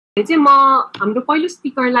चाहिँ म हाम्रो पहिलो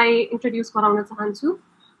स्पिकरलाई इन्ट्रोड्युस गराउन चाहन्छु।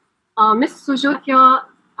 मिस सुजोत्य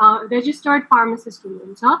registered pharmacist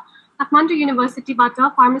हुनुहुन्छ। काठमाडौँ युनिभर्सिटीबाट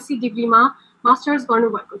फार्मेसी डिग्रीमा मास्टर्स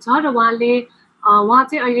गर्नुभएको छ र उहाँ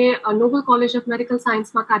चाहिँ अहिले नोबल कलेज अफ मेडिकल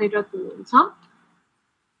साइन्समा कार्यरत हुनुहुन्छ।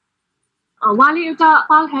 उहाँले एउटा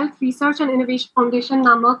Nepal health research and innovation foundation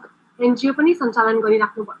नामक एनजिओ पनि सञ्चालन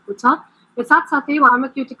गरिराख्नु भएको छ र साथसाथै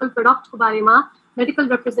फार्मास्युटिकल प्रोडक्टको बारेमा मेडिकल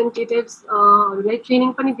रिप्रेजेन्टेटिभ्सहरूलाई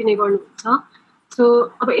ट्रेनिङ पनि दिने गर्नुहुन्छ। सो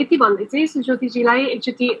अब यति भन्दै चाहिँ सुज्योतिजीलाई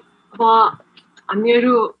एकचोटि अब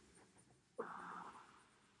हामीहरू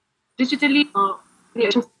digitally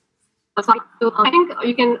so I think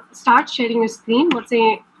you can start sharing your screen. म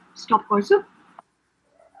चाहिँ स्टप गर्छु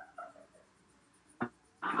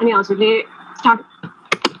अनि हजुरले स्टार्ट।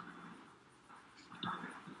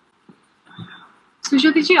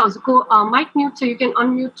 सुज्योतिजी हजुरको माइक म्युट छ, you can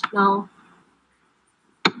unmute now.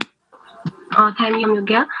 Thank you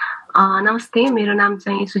योग्य। नमस्ते, मेरो नाम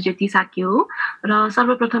चाहिँ सुज्योति साक्य हो र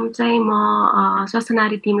सर्वप्रथम चाहिँ म स्वस्थ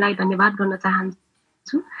नारी टिमलाई धन्यवाद गर्न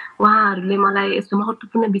चाहन्छु। उहाँहरूले मलाई यस्तो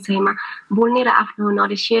महत्त्वपूर्ण विषयमा बोल्ने र आफ्नो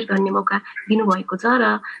नलेज सेयर गर्ने मौका दिनुभएको छ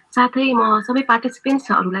र साथै म सबै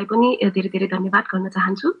पार्टिसिपेन्ट्सहरूलाई पनि धेरै धेरै धन्यवाद गर्न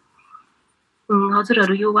चाहन्छु।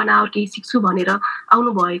 हजुरहरू यो 1 आवर केही सिक्छु भनेर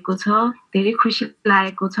आउनुभएको छ, धेरै खुसी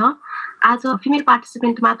लागेको छ। आज फिमेल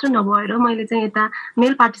पार्टिसिपेन्ट मात्र नभएर मैले चाहिँ यता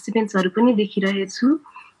मेल पार्टिसिपेन्ट्सहरू पनि देखिरहेछु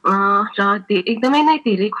र एकदमै नै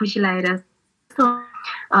धेरै खुसी लागेर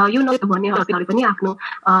यो नभए भने हजुरहरूले पनि आफ्नो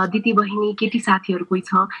दिदी बहिनी केटी साथीहरू कोही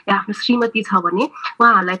छ या आफ्नो श्रीमती छ भने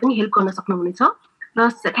उहाँहरूलाई पनि हेल्प गर्न सक्नुहुनेछ र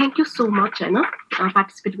थ्याङ्क यू सो मच होइन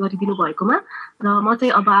पार्टिसिपेट गरिदिनु भएकोमा। र म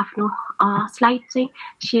चाहिँ अब आफ्नो स्लाइड चाहिँ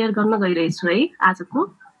सेयर गर्न गइरहेछु है आजको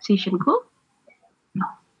सेसनको।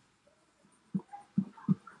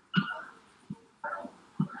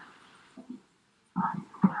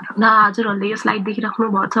 ल हजुरहरूले यो स्लाइड देखिराख्नु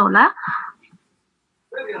भएको छ होला।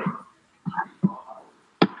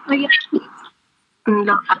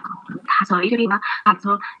 ल थाहा छ है थाहा छ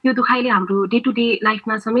यो दुखाइले हाम्रो डे टु डे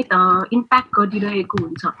लाइफमा समेत इम्प्याक्ट गरिरहेको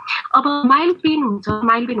हुन्छ। अब माइल्ड पेन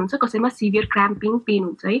हुन्छ कसैमा सिभियर क्राम्पिङ पेन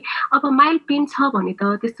हुन्छ है। अब माइल्ड पेन छ भने त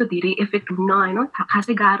त्यस्तो धेरै इफेक्ट हुन्न होइन,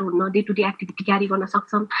 खासै गाह्रो हुन्न, डे टु डे एक्टिभिटी क्यारी गर्न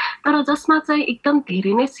सक्छौँ। तर जसमा चाहिँ एकदम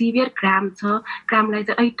धेरै नै सिभियर क्राम्प छ, क्राम्पलाई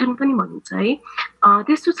चाहिँ ऐठन पनि भनिन्छ है,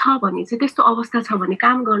 त्यस्तो छ भने चाहिँ त्यस्तो अवस्था छ भने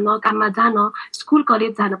काम गर्न, काममा जान, स्कुल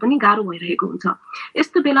कलेज जान पनि गाह्रो भइरहेको हुन्छ।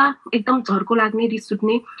 यस्तो बेला एकदम झर्को लाग्ने, रिस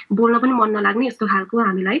उठ्ने, बोल्न पनि मन नलाग्ने यस्तो खालको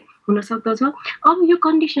हामीलाई हुन सक्दछ। अब यो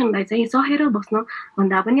कन्डिसनलाई चाहिँ सहेर बस्न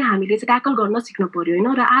भन्दा पनि हामीले चाहिँ ट्याकल गर्न सिक्नु पर्यो होइन।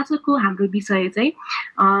 र आजको हाम्रो विषय चाहिँ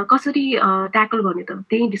कसरी ट्याकल गर्ने त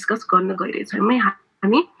त्यही डिस्कस गर्न गइरहेछौँ है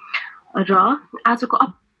हामी। र आजको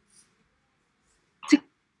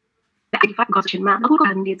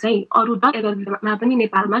कारणले चाहिँ अरू ड्रग पनि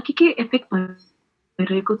नेपालमा के इफेक्ट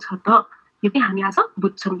भइरहेको छ त यो चाहिँ हामी आज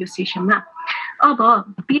बुझ्छौँ यो सेसनमा। अब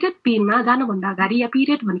पिरियड पेनमा जानुभन्दा अगाडि या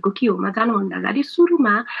पिरियड भनेको के होमा जानुभन्दा अगाडि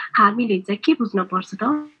सुरुमा हामीले चाहिँ के बुझ्न पर्छ त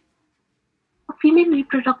फिमेल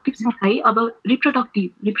रिप्रोडक्टिभ है। अब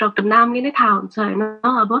रिप्रोडक्टिभ नामले नै थाहा हुन्छ होइन।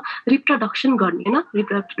 अब रिप्रोडक्सन गर्ने होइन,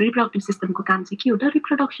 रिप्रोडक्टिभ सिस्टमको काम चाहिँ के हो त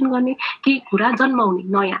रिप्रोडक्सन गर्ने, केही कुरा जन्माउने,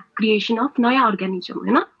 नयाँ क्रिएसन अफ नयाँ अर्ग्यानिजम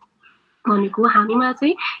होइन। भनेको हामीमा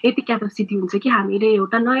चाहिँ यति क्यापेसिटी हुन्छ कि हामीले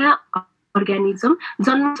एउटा नयाँ अर्ग्यानिजम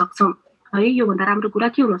जन्म सक्छौँ है। योभन्दा राम्रो कुरा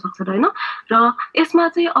के हुन सक्छ र होइन। र यसमा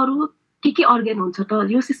चाहिँ अरू के अर्ग्यान हुन्छ त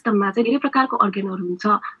यो सिस्टममा चाहिँ धेरै प्रकारको अर्ग्यानहरू हुन्छ।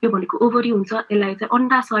 यो भनेको ओभरी हुन्छ, यसलाई चाहिँ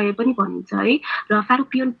अन्डाशय पनि भनिन्छ है। र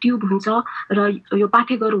फ्यालोपियन ट्युब हुन्छ र यो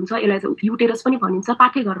पाठेघर हुन्छ, यसलाई चाहिँ युटेरस पनि भनिन्छ।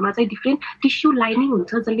 पाठेघरमा चाहिँ डिफ्रेन्ट टिस्यु लाइनिङ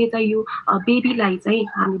हुन्छ जसले चाहिँ यो बेबीलाई चाहिँ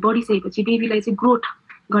हामी बढिसकेपछि बेबीलाई चाहिँ ग्रोथ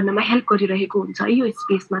गर्नमा हेल्प गरिरहेको हुन्छ है। यो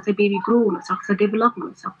स्पेसमा चाहिँ बेबी ग्रो हुनसक्छ, डेभलप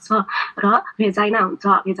हुनसक्छ। र भेजाइना हुन्छ,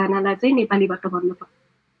 भेजाइनालाई चाहिँ नेपालीबाट भन्नु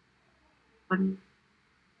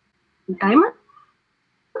टाइम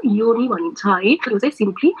योनी भनिन्छ है। त्यो चाहिँ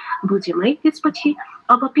सिम्पली बुझ्यौँ है। त्यसपछि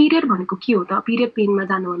अब पिरियड भनेको के हो त, पिरियड पेनमा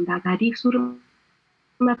जानुभन्दा अगाडि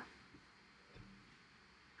सुरुमा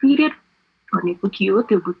पिरियड भनेको के हो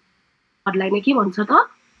त्यो बुझ्नलाई नै के भन्छ त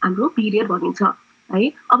हाम्रो पिरियड भनिन्छ है।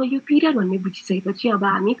 अब यो पिरियड भन्ने बुझिसकेपछि अब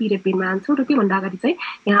हामी पिरियड पेनमा जान्छौँ र त्योभन्दा अगाडि चाहिँ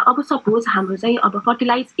यहाँ अब सपोज हाम्रो चाहिँ अब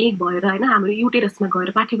फर्टिलाइज एग भएर होइन हाम्रो युटेरसमा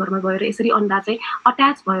गएर पाठेघरमा गएर यसरी अन्डा चाहिँ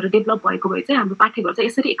अट्याच भएर डेभलप भएको भए चाहिँ हाम्रो पाठेघर चाहिँ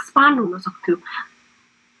यसरी एक्सपान्ड हुन सक्थ्यो।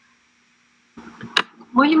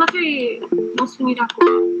 मैले मात्रै नसुनिरहेको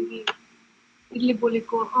दिदीले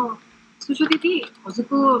बोलेको। सुज्योति दिदी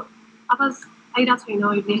हजुरको आवाज आइरहेको छैन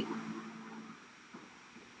अहिले।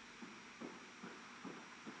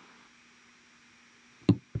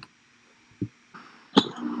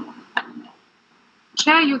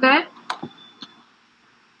 Shreya, you there?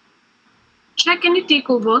 Shreya, can you take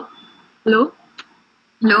over? Hello?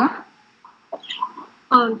 Hello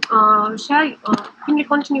Shreya, तिमीले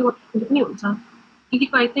कन्टिन्यू गर्नु पनि हुन्छ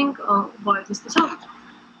दिदीको आई थिङ्क भयो जस्तो छ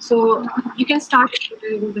so you can start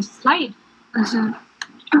the slide हजुर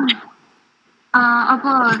अब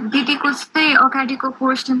दिदीको चाहिँ अगाडिको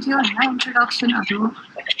पोर्सन थियो होइन इन्ट्रोडक्सनहरू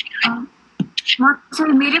म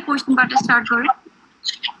चाहिँ मेरै पोर्सनबाट स्टार्ट गरेँ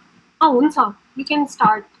हुन्छ यु क्यान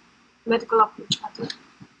स्टार्ट मेडिकल अप्रोचबाट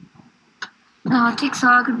ठिक छ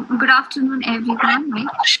गुड आफ्टरनुन एभ्री वान है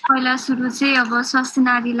पहिला सुरु चाहिँ अब स्वास्थ्य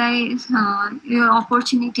नारीलाई यो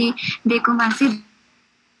अपर्च्युनिटी दिएकोमा चाहिँ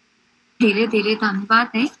धेरै धेरै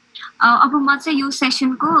धन्यवाद है अब म चाहिँ यो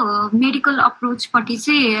सेसनको मेडिकल अप्रोचपट्टि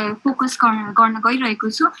चाहिँ फोकस गर्न गइरहेको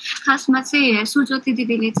छु खासमा चाहिँ सुज्योति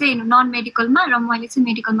दिदीले चाहिँ नन मेडिकलमा र मैले चाहिँ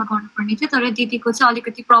मेडिकलमा गर्नुपर्ने थियो तर दिदीको चाहिँ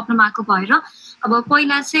अलिकति प्रब्लम आएको भएर अब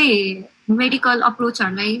पहिला चाहिँ मेडिकल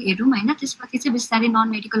अप्रोचहरूलाई हेरौँ होइन त्यसपछि चाहिँ बिस्तारै नन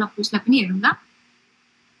मेडिकल अप्रोचलाई पनि हेरौँ ल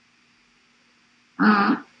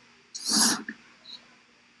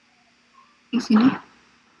एकछिन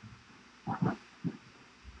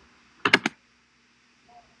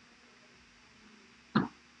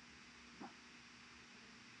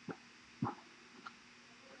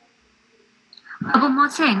अब म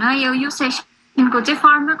चाहिँ होइन यो सेसनको चाहिँ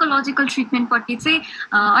फार्माकोलोजिकल ट्रिटमेन्टपट्टि चाहिँ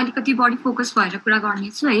अलिकति बढी फोकस भएर कुरा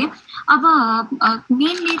गर्नेछु है अब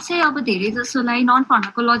मेनली चाहिँ अब धेरै जसोलाई non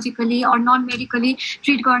फार्माकोलोजिकली or non medically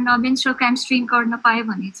treat गर्न मेन्स्ट्रुअल क्राम्प्स ट्रिट गर्न पायो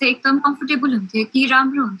भने चाहिँ एकदम कम्फर्टेबल हुन्थ्यो कि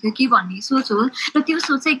राम्रो हुन्थ्यो कि भन्ने सोच हो र त्यो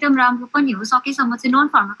सोच चाहिँ एकदम राम्रो पनि हो सकेसम्म चाहिँ नन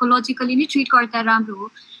फार्माकोलोजिकली नै ट्रिट गर्दा राम्रो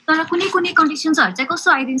हो तर कुनै कुनै कन्डिसन्सहरू चाहिँ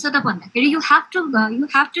कस्तो आइदिन्छ त भन्दाखेरि you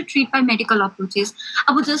have to treat by medical approaches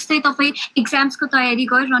अब जस्तै तपाईँ इक्जाम्सको तयारी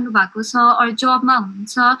गरिरहनु भएको छ अरू जबमा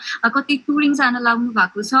हुनुहुन्छ कतै टुरिङ जान लाग्नु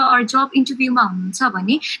भएको छ अरू जब इन्टरभ्यूमा हुनुहुन्छ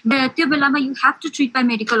भने त्यो बेलामा you have to treat by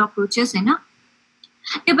medical approaches होइन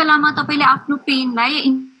त्यो बेलामा तपाईँले आफ्नो पेनलाई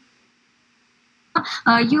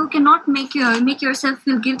you cannot make yourself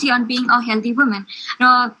feel guilty on being a healthy woman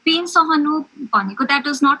र पेन सहनु भनेको that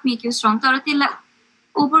does not make you strong तर त्यसलाई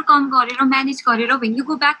overcome गरेर म्यानेज गरेर when you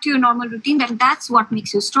go back to your normal routine then that's what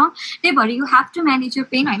makes you strong त्यही भएर you have to manage your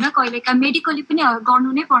pain होइन कहिलेका मेडिकली पनि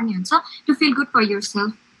गर्नु नै पर्ने हुन्छ to feel good for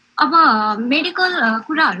yourself अब मेडिकल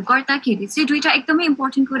कुराहरू गर्दाखेरि चाहिँ दुईटा एकदमै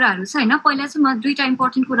इम्पोर्टेन्ट कुराहरू छ होइन पहिला चाहिँ म दुईटा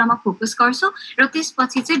इम्पोर्टेन्ट कुरामा फोकस गर्छु र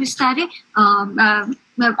त्यसपछि चाहिँ बिस्तारै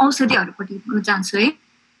औषधिहरूपट्टि जान्छु है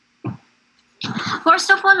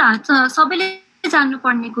फर्स्ट अफ अल सबैले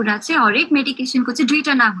जान्नुपर्ने कुरा चाहिँ हरेक मेडिकेसनको चाहिँ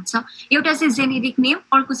दुईटा नाम हुन्छ एउटा चाहिँ जेनेरिक नेम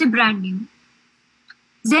अर्को चाहिँ ब्रान्ड नेम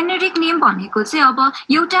जेनेरिक नेम भनेको चाहिँ अब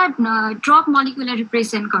एउटा ड्रग मोलिक्युललाई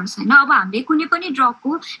रिप्रेजेन्ट गर्छ होइन अब हामीले कुनै पनि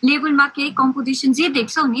ड्रगको लेभलमा केही कम्पोजिसन जे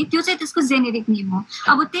देख्छौँ नि त्यो चाहिँ त्यसको जेनेरिक नेम हो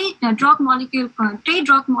अब त्यही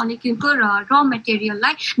ड्रग मोलिक्युलको र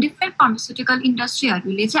मेटेरियललाई डिफ्रेन्ट फार्मास्युटिकल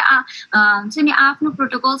इन्डस्ट्रीहरूले चाहिँ नि आफ्नो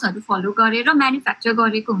प्रोटोकल्सहरू फलो गरेर म्यानुफ्याक्चर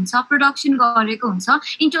गरेको हुन्छ प्रोडक्सन गरेको हुन्छ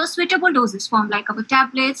into suitable doses form like अब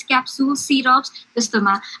ट्याब्लेट्स क्याप्सुल सिरप्स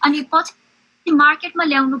त्यस्तोमा अनि पछि मार्केटमा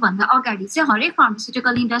ल्याउनुभन्दा अगाडि चाहिँ हरेक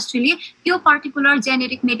फार्मास्युटिकल इन्डस्ट्रीले त्यो पर्टिकुलर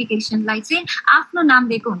जेनेरिक मेडिकेसनलाई चाहिँ आफ्नो नाम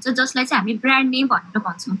दिएको हुन्छ जसलाई चाहिँ हामी ब्रान्ड नेम भनेर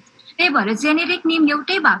भन्छौँ त्यही भएर जेनेरिक नेम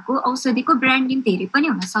एउटै भएको औषधिको ब्रान्ड नेम धेरै पनि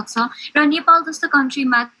हुनसक्छ र नेपाल जस्तो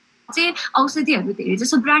कन्ट्रीमा चाहिँ औषधिहरू धेरै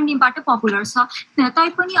जसो ब्रान्ड नेमबाट पपुलर छ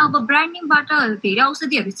तैपनि अब ब्रान्ड नेमबाट धेरै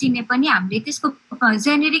औषधिहरू चिने पनि हामीले त्यसको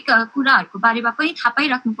जेनेरिक कुराहरूको बारेमा पनि थाहा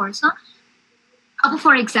पाइराख्नुपर्छ अब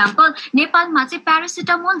फर इक्जाम्पल नेपालमा चाहिँ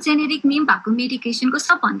प्यारासिटामोल जेनेरिक नेम भएको मेडिकेसनको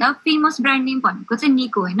सबभन्दा फेमस ब्रान्ड नेम भनेको चाहिँ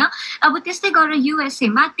निको होइन अब त्यस्तै गरेर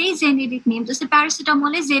युएसएमा त्यही जेनेरिक नेम जस्तै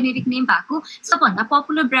प्यारासिटामोलै जेनेरिक नेम भएको सबभन्दा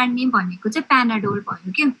पपुलर ब्रान्ड नेम भनेको चाहिँ प्यानाडोल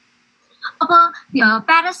भयो कि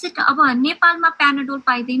अब नेपालमा प्यानाडोल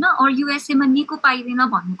पाइँदैन अरू युएसएमा निको पाइँदैन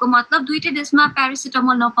भन्नुको मतलब दुईटै देशमा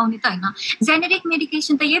प्यारासिटामोल नपाउने त होइन जेनेरिक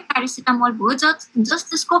मेडिकेसन त यही प्यारासिटामोल भयो जस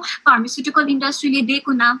त्यसको फार्मास्युटिकल इन्डस्ट्रीले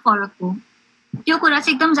दिएको नाम फरक हो त्यो कुरा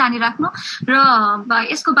चाहिँ एकदम जानिराख्नु र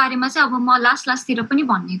यसको बारेमा चाहिँ अब म लास्टतिर पनि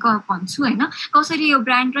भन्छु होइन कसरी यो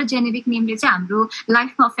ब्रान्ड र जेनेरिक नेमले चाहिँ हाम्रो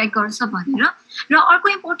लाइफमा अफेक्ट गर्छ भनेर र अर्को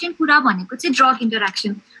इम्पोर्टेन्ट कुरा भनेको चाहिँ ड्रग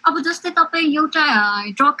इन्टरेक्सन अब जस्तै तपाईँ एउटा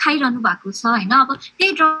ड्रग खाइरहनु भएको छ होइन अब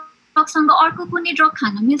त्यही ड्रगसँग अर्को कुनै ड्रग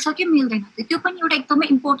खान मिल्छ कि मिल्दैन त्यो पनि एउटा एकदमै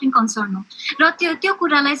इम्पोर्टेन्ट कन्सर्न हो र त्यो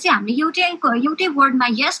कुरालाई चाहिँ हामीले एउटै वर्डमा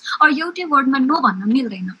यस अरू एउटै वर्डमा नो भन्न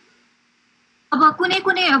मिल्दैन अब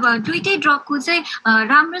कुनै अब दुईटै ड्रगको चाहिँ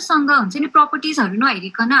राम्रोसँग हुन्छ नि प्रपर्टिजहरू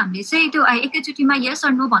नहेरिकन हामीले चाहिँ त्यो एकैचोटिमा यस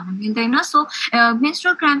अर नो भन्न मिल्दैन सो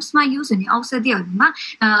मेन्स्ट्रुअल क्राम्प्समा युज हुने औषधिहरूमा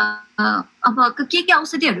अब के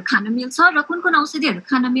औषधिहरू खान मिल्छ र कुन औषधिहरू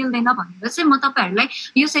खान मिल्दैन भनेर चाहिँ म तपाईँहरूलाई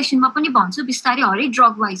यो सेसनमा पनि भन्छु बिस्तारै हरेक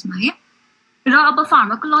ड्रग वाइजमा है र अब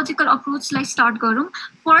फार्माकोलोजिकल अप्रोचलाई स्टार्ट गरौँ।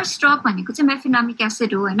 फर्स्ट ड्रग भनेको चाहिँ मेफेनामिक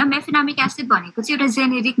एसिड हो होइन। मेफेनामिक एसिड भनेको चाहिँ एउटा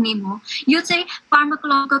जेनेरिक नेम हो। यो चाहिँ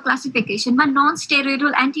pharmacological क्लासिफिकेसनमा non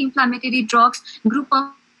steroidal anti inflammatory drugs group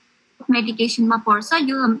of मेडिकेसनमा पर्छ।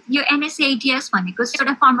 यो NSAIDs भनेको चाहिँ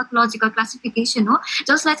एउटा फार्माकोलोजिकल क्लासिफिकेसन हो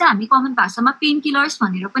जसलाई चाहिँ हामी कमन भाषामा पेन किलर्स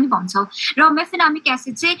भनेर पनि भन्छौँ। र मेफेनामिक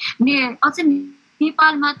एसिड चाहिँ अझै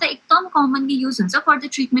नेपालमा त एकदम कमनली युज हुन्छ for the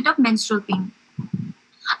treatment of menstrual pain.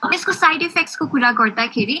 अब यसको साइड इफेक्ट्सको कुरा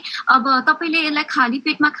गर्दाखेरि अब तपाईँले यसलाई खाली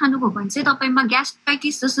पेटमा खानुभयो भने चाहिँ तपाईँमा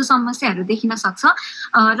ग्यास्ट्राइटिस जस्तो समस्याहरू देखिन सक्छ।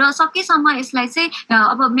 र सकेसम्म यसलाई चाहिँ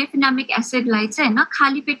अब मेफेनामिक एसिडलाई चाहिँ होइन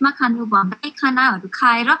खाली पेटमा खानुभन्दा खानाहरू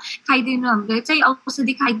खाइदिनु चाहिँ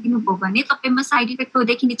औषधि खाइदिनु भयो भने तपाईँमा साइड इफेक्ट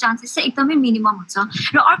देखिने चान्सेस चाहिँ एकदमै मिनिमम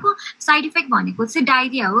हुन्छ। र अर्को साइड इफेक्ट भनेको चाहिँ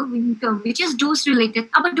डायरिया हो विच इज डोज रिलेटेड।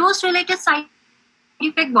 अब डोज रिलेटेड साइड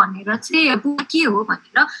इफेक्ट भनेर चाहिँ के हो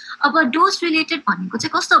भनेर अब डोज रिलेटेड भनेको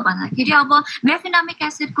चाहिँ कस्तो भन्दाखेरि अब मेफेनामिक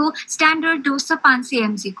एसिडको स्ट्यान्डर्ड डोज छ 500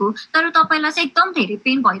 mg को, तर तपाईँलाई चाहिँ एकदम धेरै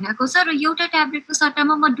पेन भइरहेको छ र एउटा ट्याब्लेटको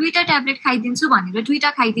सट्टामा म 2टा ट्याब्लेट खाइदिन्छु भनेर 2टा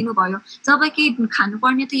खाइदिनु भयो, जबकि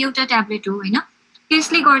खानुपर्ने त एउटा ट्याब्लेट हो होइन।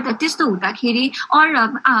 त्यसले गर्दा त्यस्तो हुँदाखेरि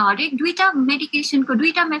हरेक 2टा मेडिकेसनको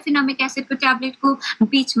 2टा मेफेनामिक एसिडको ट्याब्लेटको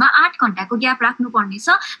बिचमा 8 घण्टाको ग्याप राख्नुपर्ने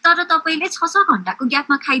छ, तर तपाईँले 6 घण्टाको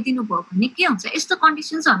ग्यापमा खाइदिनु भयो भने के हुन्छ, यस्तो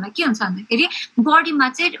कन्डिसन्सहरूमा के हुन्छ भन्दाखेरि बडीमा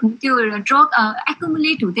चाहिँ त्यो ड्रग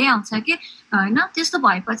एकुमुलेट हुँदै आउँछ कि होइन। त्यस्तो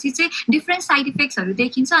भएपछि चाहिँ डिफ्रेन्ट साइड इफेक्ट्सहरू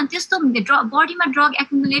देखिन्छ। अनि त्यस्तो बडीमा ड्रग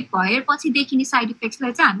एकुमुलेट भएपछि देखिने साइड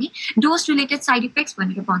इफेक्ट्सलाई चाहिँ हामी डोज रिलेटेड साइड इफेक्ट्स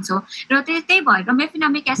भनेर भन्छौँ। र त्यही भएर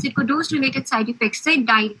mefenamic एसिडको dose related side effects चाहिँ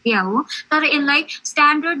डायरिया हो, तर यसलाई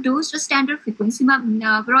स्ट्यान्डर्ड डोज र स्ट्यान्डर्ड फ्रिक्वेन्सीमा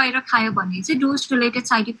रहेर खायो भने चाहिँ डोज रिलेटेड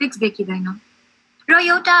साइड इफेक्ट्स देखिँदैन। र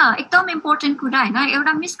एउटा एकदम इम्पोर्टेन्ट कुरा होइन,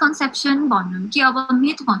 एउटा मिसकन्सेप्सन भनौँ कि अब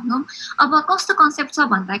मिथ भनौँ, अब कस्तो कन्सेप्ट छ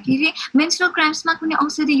भन्दाखेरि मेन्स्ट्रुअल क्राम्प्समा कुनै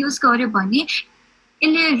औषधि युज गर्यो भने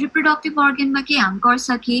यसले रिप्रोडक्टिभ अर्गनमा के हार्म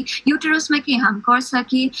गर्छ कि युटरसमा के हार्म गर्छ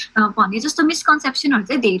कि भन्ने जस्तो मिसकन्सेप्सनहरू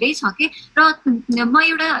चाहिँ धेरै छ कि। र म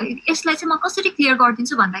एउटा यसलाई चाहिँ म कसरी क्लियर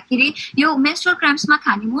गरिदिन्छु भन्दाखेरि यो मेन्स्ट्रुअल क्राम्प्समा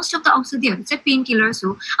खाने मोस्ट अफ द औषधिहरू चाहिँ पेन किलर्स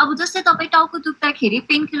हो। अब जस्तै तपाईँ टाउको दुख्दाखेरि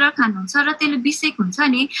पेन किलर खानुहुन्छ र त्यसले बिसेक हुन्छ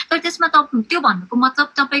नि, तर त्यसमा त्यो भन्नुको मतलब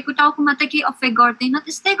तपाईँको टाउकोमा त केही अफेक्ट गर्दैन।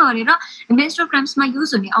 त्यस्तै गरेर मेन्स्ट्रुअल क्राम्प्समा युज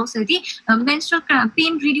हुने औषधि मेन्स्ट्रुअल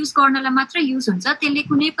पेन रिड्युस गर्नलाई मात्र युज हुन्छ, त्यसले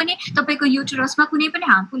कुनै पनि तपाईँको युटरसमा कुनै पनि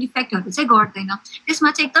हार्मफुल इफेक्टहरू चाहिँ गर्दैन।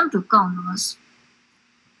 त्यसमा चाहिँ एकदम ढुक्क हुनुहोस्।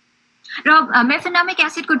 र मेफेनामिक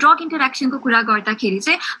एसिडको ड्रग इन्टरेक्सनको कुरा गर्दाखेरि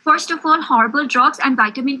चाहिँ first of all herbal drugs and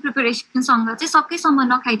vitamin प्रिपरेसनसँग चाहिँ सकेसम्म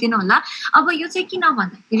नखाइदिनु होला। अब यो चाहिँ किन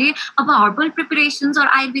भन्दाखेरि अब हर्बल प्रिपरेसन्स र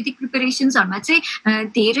आयुर्वेदिक प्रिपरेसन्सहरूमा चाहिँ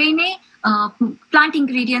धेरै नै प्लान्ट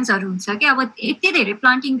इन्ग्रिडियन्ट्सहरू हुन्छ कि। अब यति धेरै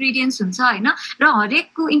प्लान्ट इन्ग्रिडियन्ट्स हुन्छ होइन, र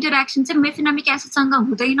हरेकको इन्टरेक्सन चाहिँ मेफेनामिक एसिडसँग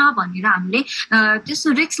हुँदैन भनेर हामीले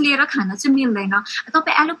त्यस्तो रिस्क लिएर खान चाहिँ मिल्दैन।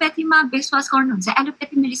 तपाईँ एलोप्याथीमा विश्वास गर्नुहुन्छ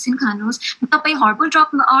एलोप्याथी मेडिसिन खानुहोस्, तपाईँ हर्बल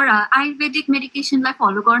ड्रग आयुर्वेदिक मेडिकेसनलाई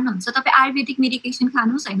फलो गर्नुहुन्छ तपाईँ आयुर्वेदिक मेडिकेसन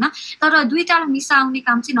खानुहोस् होइन, तर 2टालाई मिसाउने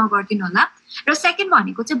काम चाहिँ नगरिदिनु होला। र सेकेन्ड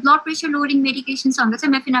भनेको चाहिँ ब्लड प्रेसर लोडिङ मेडिकेसनसँग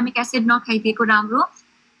चाहिँ मेफेनामिक एसिड नखाइदिएको राम्रो,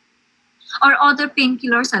 और अदर पेन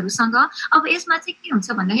किलर्सहरूसँग। अब यसमा चाहिँ के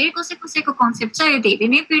हुन्छ भन्दाखेरि कसैको कन्सेप्ट चाहिँ धेरै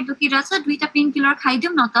नै पेट दुखिरहेछ 2टा पेन किलर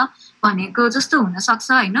खाइदिउँ न त भनेको जस्तो हुनसक्छ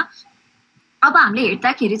होइन। अब हामीले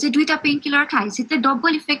हेर्दाखेरि चाहिँ 2टा पेन किलर खाएपछि चाहिँ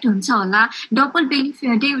डबल इफेक्ट हुन्छ होला, डबल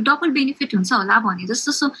बेनिफिट हुन्छ होला भने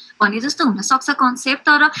जस्तो हुनसक्छ कन्सेप्ट।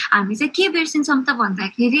 तर हामी चाहिँ के बिर्सिन्छौँ त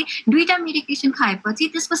भन्दाखेरि 2टा मेडिकेसन खाएपछि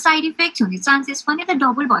त्यसको साइड इफेक्ट हुने चान्सेस पनि त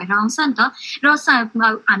डबल भएर आउँछ नि त। र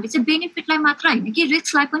हामीले चाहिँ बेनिफिटलाई मात्र होइन कि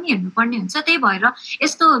रिस्कलाई पनि हेर्नुपर्ने हुन्छ। त्यही भएर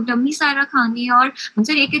यस्तो मिसाएर खाने हुन्छ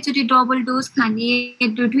नि एकैचोटि डबल डोज खाने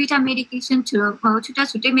 2टा मेडिकेसन छुट्टा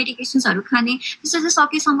छुट्टै मेडिकेसन्सहरू खाने त्यस्तो चाहिँ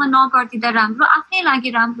सकेसम्म नगरिदिँदा राम्रो, आफ्नै लागि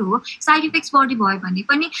राम्रो हो। साइड इफेक्ट्स बढी भयो भने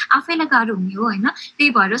पनि आफैलाई गाह्रो हुने हो होइन। त्यही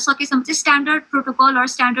भएर सकेसम्म चाहिँ स्ट्यान्डर्ड प्रोटोकल र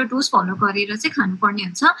स्ट्यान्डर्ड डोज फलो गरेर चाहिँ खानुपर्ने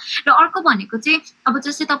हुन्छ। र अर्को भनेको चाहिँ अब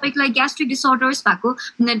जस्तै तपाईँलाई ग्यास्ट्रिक डिसअर्डर्स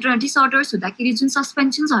हुँदाखेरि जुन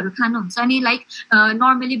सस्पेन्सन्सहरू खानुहुन्छ नि, लाइक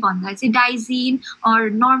नर्मली भन्दा चाहिँ डाइजिन और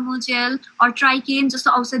नर्मोजेल और ट्राइकेन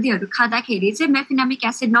जस्तो औषधिहरू खाँदाखेरि चाहिँ मेफेनामिक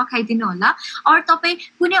एसिड नखाइदिनु होला। और तपाईँ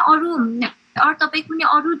कुनै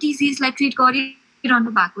अरू डिजिजलाई ट्रिट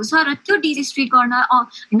गरिरहनु भएको छ र त्यो डिजिज ट्रिट गर्न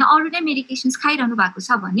होइन अरू नै मेडिकेसन्स खाइरहनु भएको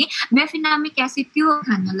छ भने मेफेनामिक एसिड त्यो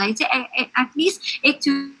खानलाई चाहिँ एटलिस्ट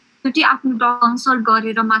एकचोटि आफ्नो डक्टर कन्सल्ट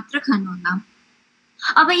गरेर मात्र खानु होला।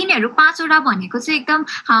 अब यिनीहरू 5वटा भनेको चाहिँ एकदम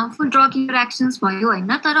हार्मफुल ड्रग इन्टरेक्सन्स भयो होइन,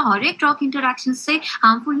 तर हरेक ड्रग इन्टरेक्सन्स चाहिँ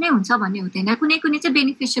हार्मफुल नै हुन्छ भन्ने हुँदैन, कुनै चाहिँ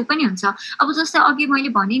बेनिफिसियल पनि हुन्छ। अब जस्तै अघि मैले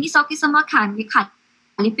भने नि सकेसम्म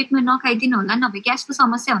खाली पेटमा नखाइदिनु होला, नभए ग्यासको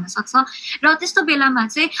समस्या हुनसक्छ। र त्यस्तो बेलामा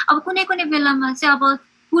चाहिँ अब कुनै बेलामा चाहिँ अब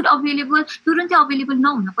फुड अवेलेबल तुरुन्तै अवेलेबल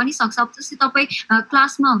नहुन पनि सक्छ अब जस्तै तपाईँ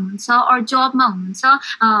क्लासमा हुनुहुन्छ अर जबमा हुनुहुन्छ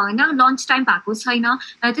होइन लन्च टाइम भएको छैन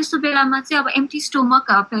त्यस्तो बेलामा चाहिँ अब एम्टी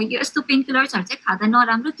स्टोमक यस्तो पेन किलर्सहरू चाहिँ खाँदा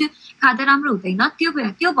नराम्रो त्यो खाँदा राम्रो हुँदैन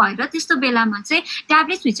त्यो भएर त्यस्तो बेलामा चाहिँ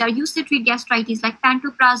tablets which are use to treat gastritis like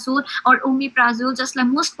प्यान्टोप्राजोल or omeprazole जसलाई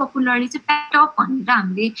मोस्ट पपुलरली चाहिँ प्यान्टप भनेर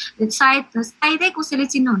हामीले सायदै कसैले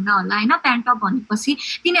चिन्नुहुन्न होला होइन प्यान्टप भनेपछि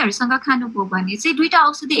तिनीहरूसँग खानुभयो भने चाहिँ दुईटा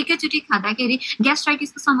औषधि एकैचोटि खाँदाखेरि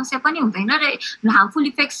ग्यास्ट्राइटिसको समस्या पनि हुँदैन र हार्मफुल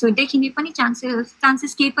इफेक्ट्स देखिने पनि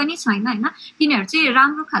चान्सेस केही पनि छैन होइन तिनीहरू चाहिँ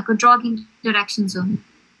राम्रो खालको ड्रग इन्टरेक्सन्स हुन्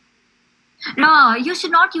र you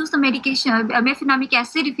should not use the medication mefenamic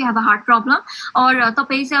acid if you have a heart problem और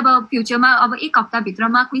तपाईँ चाहिँ अब फ्युचरमा अब एक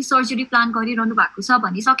हप्ताभित्रमा कुनै सर्जरी प्लान गरिरहनु भएको छ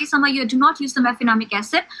भने सकेसम्म you do not use the mefenamic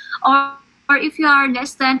acid or if you are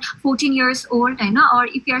less than 14 years old होइन or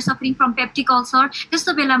if you are suffering from peptic ulcer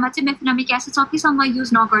त्यस्तो बेलामा चाहिँ मेफेनामिक एसिड सकेसम्म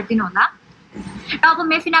युज नगरिदिनु होला र अब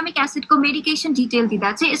मेफेनामिक एसिडको मेडिकेसन डिटेल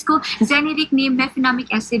दिँदा चाहिँ यसको जेनेरिक नेम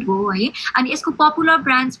मेफेनामिक एसिड हो है अनि यसको पपुलर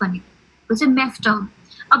ब्रान्ड्स भनेको चाहिँ मेफ्टल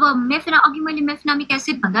अब अघि मैले मेफेनामिक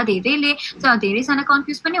एसिड भन्दा धेरैजना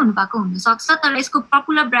कन्फ्युज पनि हुनुभएको हुनसक्छ तर यसको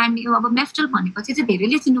पपुलर ब्रान्ड अब मेफ्टल भनेपछि चाहिँ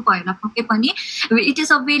धेरैले चिन्नु भयो होला पक्कै पनि it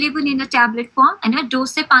is available in a tablet form होइन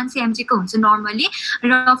डोज चाहिँ 500 mg को हुन्छ नर्मली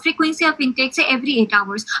र फ्रिक्वेन्सी अफ इन्टेक चाहिँ एभ्री 8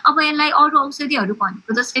 hours अब यसलाई अरू औषधिहरू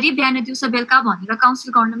भनेको जसरी बिहान दिउँसो बेलुका भनेर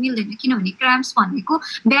काउन्सिल गर्न मिल्दैन किनभने क्राम्प्स भनेको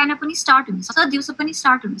बिहान पनि स्टार्ट हुनसक्छ दिउँसो पनि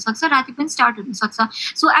स्टार्ट हुनसक्छ राति पनि स्टार्ट हुनसक्छ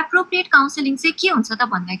सो एप्रोप्रिएट काउन्सिलिङ चाहिँ के हुन्छ त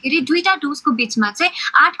भन्दाखेरि दुईटा डोजको बिचमा चाहिँ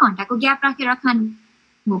 8 घण्टाको ग्याप राखेर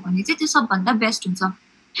खानु भने चाहिँ त्यो सबभन्दा बेस्ट हुन्छ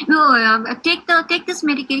take this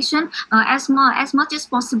medication as much as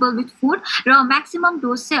possible with food र म्याक्सिमम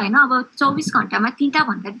डोज चाहिँ होइन अब 24 घण्टामा 3टा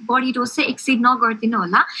भन्दा बढी डोज चाहिँ एक्सिड नगरिदिनु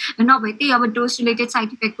होला नभए त्यही अब डोज रिलेटेड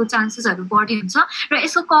साइड इफेक्टको चान्सेसहरू बढी हुन्छ र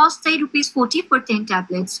यसको कस्ट चाहिँ ₹40 for 10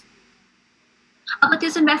 tablets अब त्यो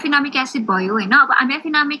चाहिँ मेफेनामिक एसिड भयो होइन अब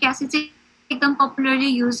मेफेनामिक एसिड चाहिँ एकदम पपुलरली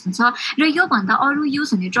युज हुन्छ र यो भन्दा अरू युज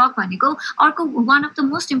हुने ड्रग भनेको अर्को one of the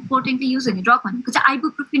most importantly use हुने ड्रग भनेको चाहिँ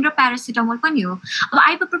आइबुप्रोफिन र प्यारासिटामोल पनि हो अब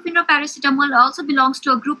आइबुप्रोफिन र paracetamol also belongs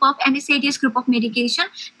to a group of एनएसएडिएस group of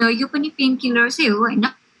medication यो पनि पेन किलर्सै हो होइन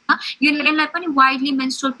यसलाई पनि वाइडली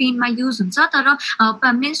मेन्स्ट्रुअल पेनमा युज हुन्छ तर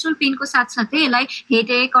मेन्स्ट्रुअल पेनको साथसाथै यसलाई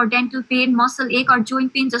हेडेक और डेन्टल पेन मसल एक और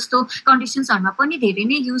जोइन्ट पेन जस्तो कन्डिसन्सहरूमा पनि धेरै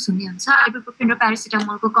नै युज हुने हुन्छ आइबुप्रोफिन र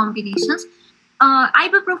प्यारासिटामोलको कम्बिनेसन्स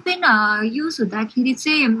आइबुप्रोफिन युज हुँदाखेरि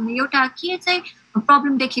चाहिँ एउटा के चाहिँ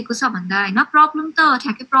प्रब्लम देखेको छ भन्दा होइन प्रब्लम त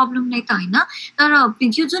ठ्याक्कै प्रब्लम नै त होइन तर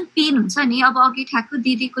यो जुन पेन हुन्छ नि अब अघि ठ्याक्क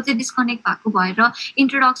दिदीको चाहिँ डिस्कनेक्ट भएको भएर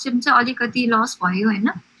इन्ट्रोडक्सन चाहिँ अलिकति लस भयो होइन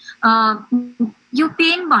यो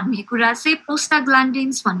पेन भन्ने कुरा चाहिँ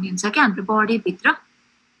प्रोस्टाग्ल्यान्डिन्स भन्ने हुन्छ क्या हाम्रो बडीभित्र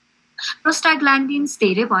प्रोस्टाग्ल्यान्डिन्स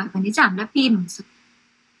धेरै भयो भने चाहिँ हामीलाई पेन हुन्छ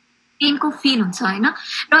पेनको फिल हुन्छ होइन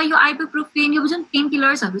र यो आइबुप्रोफिन यो जुन पेन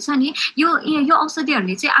किलर्सहरू छ नि यो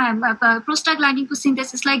औषधिहरूले चाहिँ प्रोस्टाग्ल्यान्डिनको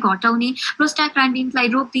सिन्थेसिसलाई घटाउने प्रोस्टाग्ल्यान्डिनलाई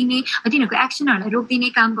रोकिदिने तिनीहरूको एक्सनहरूलाई रोकिदिने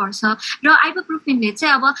काम गर्छ र आइबुप्रोफिनले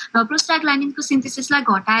चाहिँ अब प्रोस्टाग्ल्यान्डिनको सिन्थेसिसलाई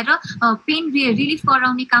घटाएर पेन रिलिफ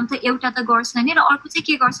गराउने काम त एउटा त गर्छ नि र अर्को चाहिँ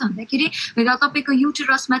के गर्छ भन्दाखेरि तपाईँको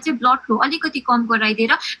युटेरसमा चाहिँ ब्लड फ्लो अलिकति कम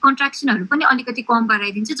गराइदिएर कन्ट्राक्सनहरू पनि अलिकति कम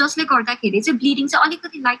गराइदिन्छ जसले गर्दाखेरि चाहिँ ब्लिडिङ चाहिँ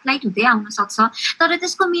अलिकति लाइट हुँदै आउन सक्छ तर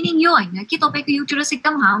त्यसको मिनिङ यो होइन कि तपाईँको युटेरस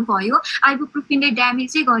एकदम हार्म भयो आइबुप्रोफिनले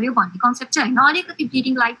ड्यामेज चाहिँ गर्यो भन्ने कन्सेप्ट चाहिँ होइन अलिकति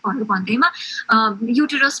ब्लिडिङ लाइट भयो भन्दैमा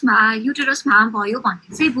युटेरसमा हार्म भयो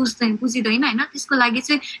भन्ने चाहिँ बुझिँदैन होइन त्यसको लागि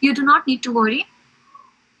चाहिँ you do not need to worry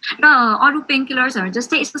र अरू पेन किलर्सहरू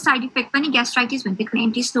जस्तै यसको साइड इफेक्ट पनि ग्यास्ट्राइटिस भनेको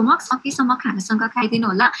एन्टी स्टोमक सकेसम्म खानासँग खाइदिनु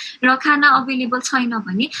होला र खाना अभाइलेबल छैन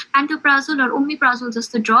भने प्यान्टोप्राजोल र ओमेप्राजोल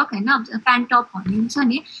जस्तो ड्रग होइन प्यान्टप भनिन्छ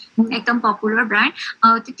नि एकदम पपुलर ब्रान्ड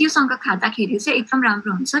त्योसँग खाँदाखेरि चाहिँ एकदम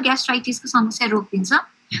राम्रो हुन्छ ग्यास्ट्राइटिसको समस्या रोकिदिन्छ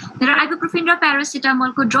र आइबुप्रोफिन र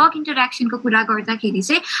प्यारासिटामोलको ड्रग इन्टरेक्सनको कुरा गर्दाखेरि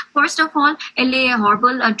चाहिँ फर्स्ट अफ अल यसले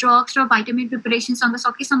हर्बल ड्रग्स र भाइटामिन प्रिपरेसनसँग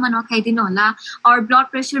सकेसम्म नखाइदिनु होला और ब्लड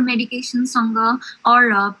प्रेसर मेडिकेसनसँग और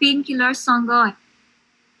पेन किलर्ससँग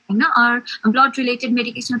होइन और ब्लड रिलेटेड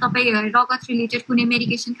मेडिकेसन तपाईँ रगत रिलेटेड कुनै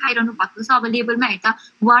मेडिकेसन खाइरहनु भएको छ अब लेबलमा हेर्दा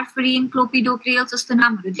वार्फरिन क्लोपिडोग्रेल जस्तो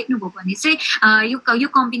नामहरू देख्नुभयो भने चाहिँ यो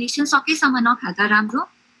कम्बिनेसन सकेसम्म नखाँदा राम्रो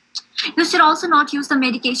You should also not use the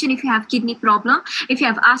medication if you have kidney problem, if you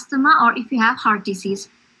have asthma or if you have heart disease.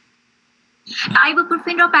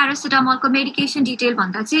 Ibuprofen र प्यारासिटामोलको मेडिकेसन डिटेल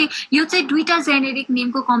भन्दा चाहिँ यो चाहिँ दुईटा जेनेरिक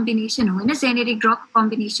नेमको कम्बिनेसन हो होइन जेनेरिक ड्रगको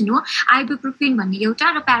कम्बिनेसन हो आइबुप्रोफिन भन्ने एउटा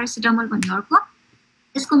र प्यारासिटामोल भन्ने अर्को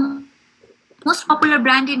यसको most popular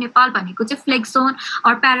brand in Nepal भनेको चाहिँ फ्लेक्सोन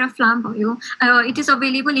और प्याराफ्लाम भयो it is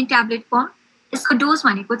available in tablet form यसको डोज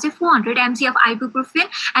भनेको चाहिँ 400 mg of ibuprofen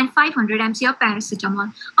and 500 mg of paracetamol.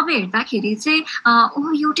 अब हेर्दाखेरि चाहिँ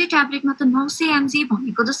एउटै ट्याब्लेटमा त 900 mg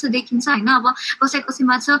भनेको जस्तो देखिन्छ होइन। अब कसै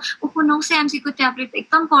कसैमा चाहिँ 900 mg को ट्याब्लेट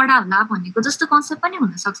एकदम कडा होला भनेको जस्तो कन्सेप्ट पनि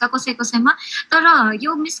हुनसक्छ कसै कसैमा। तर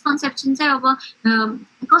यो मिसकन्सेप्सन चाहिँ अब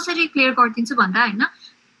कसरी क्लियर गरिदिन्छु भन्दा होइन,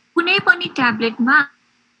 कुनै पनि ट्याब्लेटमा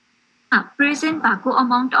प्रेजेन्ट भएको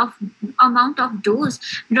अमाउन्ट अफ डोज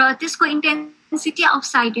र त्यसको इन्टेन्सिटी अफ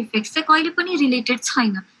साइड इफेक्ट्स चाहिँ कहिले पनि रिलेटेड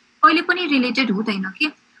छैन, कहिले पनि रिलेटेड हुँदैन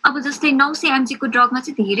कि। अब जस्तै 900 mg को ड्रगमा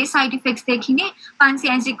चाहिँ धेरै साइड इफेक्ट्स देखिने, 500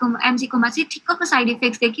 mg कोमा चाहिँ ठिक्कको साइड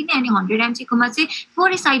इफेक्ट्स देखिने, अनि 100 mg कोमा चाहिँ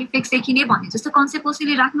थोरै साइड इफेक्ट्स देखिने भन्ने जस्तो कन्सेप्ट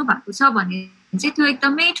कसैले राख्नु भएको छ भने चाहिँ त्यो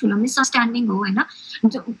एकदमै ठुलो मिसअन्डरस्ट्यान्डिङ हो होइन।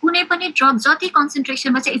 कुनै पनि ड्रग जति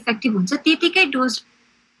कन्सन्ट्रेसनमा चाहिँ इफेक्टिभ हुन्छ त्यतिकै डोज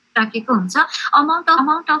राखेको हुन्छ।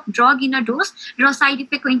 Amount of drug in a dose र साइड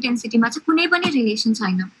इफेक्टको इन्टेन्सिटीमा चाहिँ कुनै पनि रिलेसन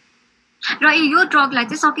छैन। र यो ड्रगलाई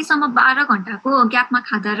चाहिँ सकेसम्म 12 घण्टाको ग्यापमा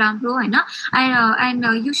खाँदा राम्रो होइन। And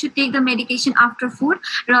you should take the medication after food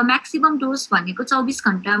र म्याक्सिमम डोज भनेको 24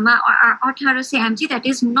 घण्टामा 1800 mg, that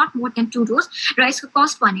is not more than 2 dose. र यसको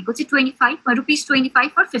कस्ट भनेको चाहिँ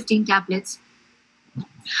 25 फर 15 ट्याब्लेट्स।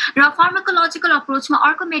 र फार्माकोलोजिकल अप्रोचमा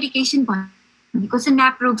अर्को मेडिकेसन भनेको चाहिँ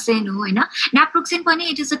न्याप्रोक्सेन हो होइन। न्याप्रोक्सेन पनि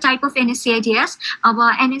it is a type of NSAIDs। अब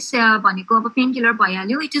NS भनेको अब पेन किलर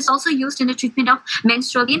भइहाल्यो। It is also use in the treatment of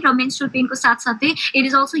menstrual pain, र मेन्स्ट्रुअल पेनको साथसाथै it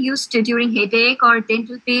is also use during headache or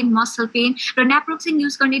dental pain, muscle pain. र न्याप्रोक्सेन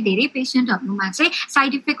use गर्ने धेरै पेसेन्टहरूमा चाहिँ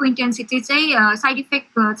साइड इफेक्टको इन्टेन्सिटी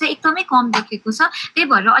चाहिँ एकदमै कम देखेको छ। त्यही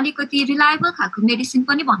भएर अलिकति रिलायबल खालको मेडिसिन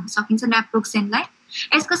पनि भन्न सकिन्छ न्याप्रोक्सेनलाई।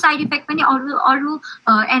 यसको साइड इफेक्ट पनि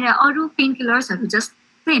अरू पेन किलर्सहरू जस्तै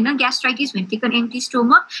होइन, gastritis, ventricle empty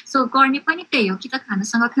stomach, so गर्ने पनि त्यही हो, कि त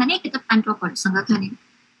खानासँग खाने कि त प्यान्टपहरूसँग खाने।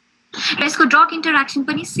 र यसको ड्रग इन्टरेक्सन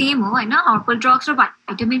पनि सेम हो होइन। हर्बल ड्रग्स र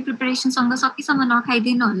भाइटामिन प्रिपरेसनसँग सकेसम्म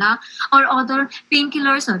नखाइदिनु होला, और अदर पेन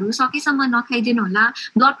किलर्सहरू सकेसम्म नखाइदिनु होला।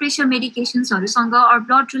 Blood pressure मेडिकेसन्सहरूसँग or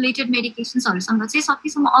blood related मेडिकेसन्सहरूसँग चाहिँ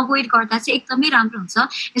सकेसम्म अभोइड गर्दा चाहिँ एकदमै राम्रो हुन्छ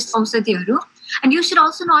यस्तो औषधिहरू। And you should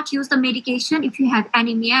also not use the medication if you have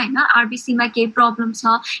anemia होइन, RBC मा केही प्रब्लम छ,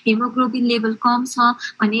 hemoglobin level कम छ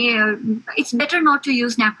भने it's better not to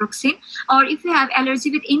use naproxen. Or if you have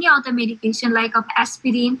allergy with any other medication like of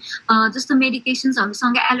aspirin जस्तो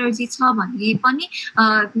मेडिकेसन्सहरूसँग allergy छ भने पनि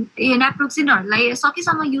naproxenहरूलाई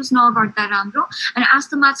सकेसम्म युज नगर्दा राम्रो। अनि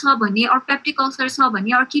आस्थमा छ भने अर पेप्टिक अल्सर छ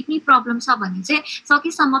भने अर किडनी प्रब्लम छ भने चाहिँ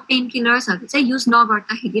सकेसम्म पेन किलर्सहरू चाहिँ युज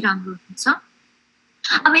नगर्दाखेरि राम्रो हुन्छ।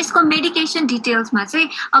 अब यसको मेडिकेसन डिटेल्समा चाहिँ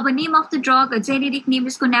अब name of the drug generic name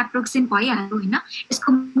यसको न्याप्रोक्सिन भइहाल्यो होइन।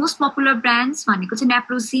 यसको मोस्ट पपुलर ब्रान्ड्स भनेको चाहिँ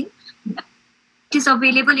न्याप्रोजिन। It is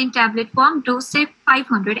available in tablet form. Dose चाहिँ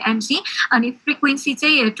 500 mg अनि फ्रिक्वेन्सी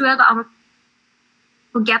चाहिँ 12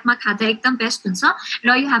 आवरको ग्यापमा खाँदा एकदम बेस्ट हुन्छ। र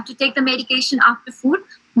you have to take the medication after food.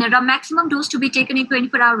 र maximum dose to be taken in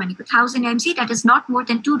 24 our भनेको 1000 mg, that is not more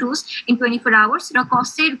than 2 dose in 24 hours. र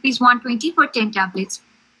कस्ट चाहिँ ₹120 फर 10 ट्याब्लेट्स।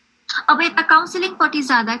 अब यता काउन्सिलिङपट्टि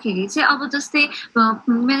जाँदाखेरि चाहिँ अब जस्तै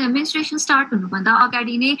मेन्स्ट्रुएसन स्टार्ट हुनुभन्दा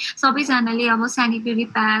अगाडि नै सबैजनाले अब सेनिटरी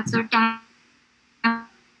प्याड्स र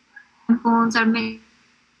ट्याम्पोन्स र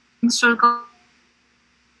मेन्स्ट्रुअल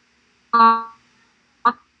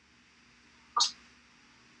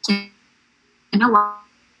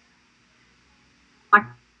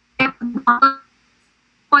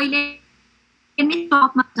पहिले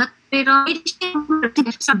टकमा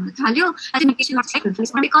थाल्यो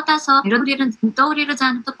कता छ दौडेर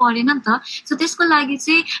जानु त परेन नि त। सो त्यसको लागि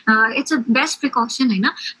चाहिँ इट्स अ बेस्ट प्रिकसन होइन।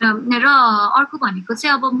 र अर्को भनेको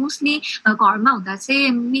चाहिँ अब मोस्टली घरमा हुँदा चाहिँ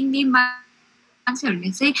मेनली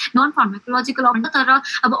मान्छेहरूले चाहिँ नन फार्माकोलोजिकल तर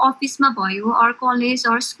अब अफिसमा भयो अर कलेज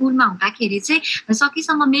अर स्कुलमा हुँदाखेरि चाहिँ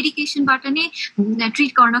सकेसम्म मेडिकेसनबाट नै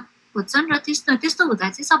ट्रिट गर्न खोज्छन्। र त्यस्तो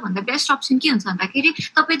हुँदा चाहिँ सबभन्दा बेस्ट अप्सन के हुन्छ भन्दाखेरि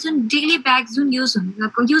तपाईँ जुन डेली ब्याग जुन युज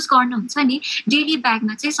गर्नुहुन्छ नि, डेली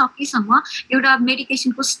ब्यागमा चाहिँ सकेसम्म एउटा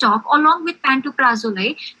मेडिकेसनको स्टक अलङ विथ प्यान्टोप्राजोल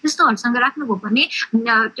है त्यस्तोहरूसँग राख्नुभयो भने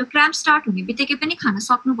त्यो क्राम्प स्टार्ट हुने बित्तिकै पनि खान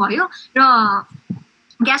सक्नुभयो। र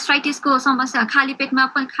ग्यास्ट्राइटिसको समस्या खाली पेटमै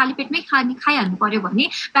खाइहाल्नु पर्यो भने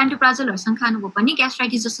प्यान्टोप्राजोलहरूसँग खानुभयो भने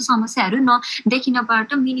ग्यास्ट्राइटिस जस्तो समस्याहरू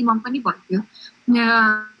नदेखिनबाट मिनिमम पनि भयो।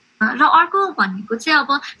 र अर्को भनेको चाहिँ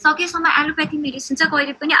अब सकेसम्म एलोप्याथी मेडिसिन चाहिँ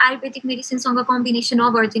कहिले पनि आयुर्वेदिक मेडिसिनसँग कम्बिनेसन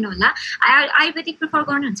नगरिदिनु होला। आयुर्वेदिक प्रिफर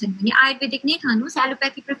गर्नुहुन्छ भने आयुर्वेदिक नै खानुहोस्,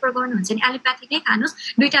 एलोप्याथी प्रिफर गर्नुहुन्छ भने एलोप्याथी नै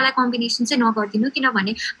खानुहोस्। दुईटालाई कम्बिनेसन चाहिँ नगरिदिनु,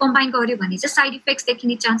 किनभने कम्बाइन गर्यो भने चाहिँ साइड इफेक्ट्स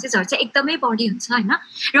देखिने चान्सेसहरू चाहिँ एकदमै बढी हुन्छ होइन।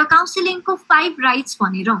 र काउन्सिलिङको 5 राइट्स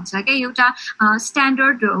भनेर हुन्छ क्या, एउटा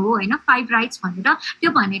स्ट्यान्डर्ड हो होइन 5 राइट्स भनेर।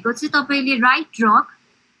 त्यो भनेको चाहिँ तपाईँले right drug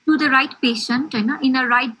to the right patient होइन, in a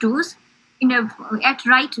right dose in at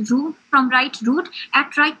right route from right route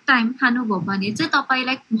at right time खानुभयो भने चाहिँ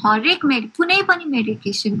तपाईँलाई हरेक कुनै पनि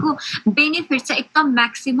मेडिकेसनको बेनिफिट चाहिँ एकदम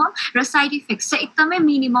म्याक्सिमम र साइड इफेक्ट्स चाहिँ एकदमै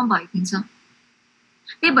मिनिमम भइदिन्छ।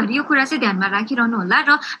 त्यही भएर यो कुरा चाहिँ ध्यानमा राखिरहनु होला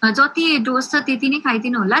र जति डोज छ त्यति नै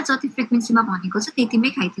खाइदिनु होला, जति फ्रिक्वेन्सीमा भनेको छ त्यतिमै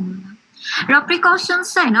खाइदिनु होला। र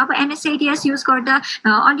प्रिकसन्स चाहिँ अब NSAIDs युज गर्दा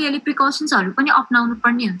अलिअलि प्रिकसन्सहरू पनि अप्नाउनु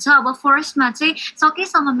पर्ने हुन्छ। अब फर्स्टमा चाहिँ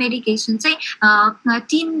सकेसम्म मेडिकेसन चाहिँ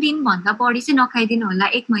 3 दिनभन्दा बढी चाहिँ नखाइदिनु होला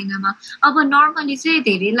 1 महिनामा। अब नर्मली चाहिँ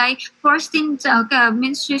धेरैलाई फर्स्ट दिन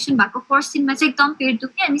मेन्स्ट्रुएसन भएको फर्स्ट दिनमा चाहिँ एकदम पेट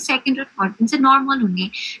दुख्ने अनि सेकेन्ड र थर्ड दिन चाहिँ नर्मल हुने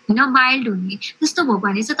होइन, माइल्ड हुने, त्यस्तो भयो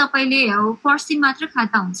भने चाहिँ तपाईँले फर्स्ट दिन मात्र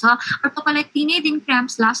खाँदा हुन्छ। र तपाईँलाई 3 दिन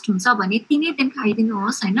क्राम्प्स लास्ट हुन्छ भने 3 दिन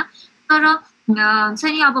खाइदिनुहोस् होइन। तर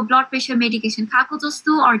चाहिँ नि अब ब्लड प्रेसर मेडिकेसन खाएको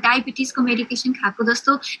जस्तो अर डायबिटिजको मेडिकेसन खाएको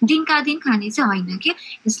जस्तो दिनका दिन खाने चाहिँ होइन कि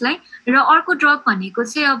यसलाई। र अर्को ड्रग भनेको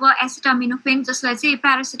चाहिँ अब एसिटामिनोफेन, जसलाई चाहिँ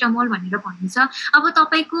प्यारासिटामोल भनेर भनिन्छ। अब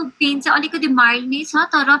तपाईँको पेन चाहिँ अलिकति माइल्ड नै छ,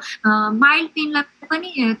 तर माइल्ड पेनलाई पनि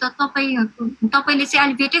तपाईँले चाहिँ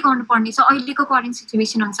एलिभेटै गर्नुपर्ने छ अहिलेको करेन्ट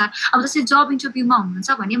सिचुएसन अनुसार। अब जस्तै जब इन्टरभ्यूमा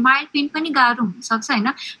हुनुहुन्छ भने माइल्ड पेन पनि गाह्रो हुनसक्छ होइन।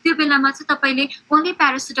 त्यो बेलामा चाहिँ तपाईँले ओन्ली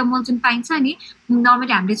प्यारासिटामोल जुन पाइन्छ नि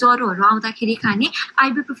नर्मली हामीले ज्वरोहरू आउँदाखेरि खाने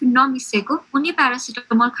आइबुप्रोफेन नमिसेको ओन्ली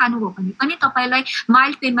प्यारासिटामोल खानुभयो भने पनि तपाईँलाई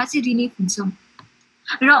माइल्ड पेनमा चाहिँ रिलिफ हुन्छ।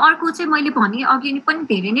 र अर्को चाहिँ मैले भने अघि पनि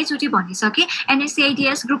धेरै नै चोटि भनिसकेँ,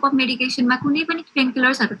 NSAIDs ग्रुप अफ मेडिकेसनमा कुनै पनि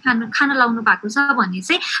पेनकिलर्सहरू खान लाउनु भएको छ भने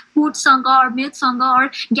चाहिँ फुडसँग or मिल्कसँग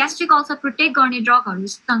or gastric ulcer protect गर्ने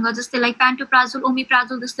ड्रगहरूसँग जस्तै लाइक प्यान्टोप्राजोल,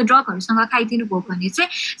 ओमिप्राजोल जस्तो ड्रगहरूसँग खाइदिनु भयो भने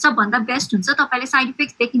चाहिँ सबभन्दा बेस्ट हुन्छ। तपाईँले साइड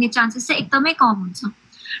इफेक्ट्स देखिने चान्सेस चाहिँ एकदमै कम हुन्छ।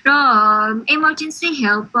 र इमर्जेन्सी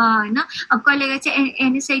हेल्प होइन, अब कहिलेकाहीँ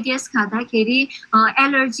चाहिँ NSAIDs खाँदाखेरि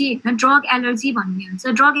एलर्जी होइन, ड्रग एलर्जी भन्ने हुन्छ,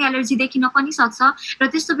 ड्रग एलर्जी देखिन पनि सक्छ। र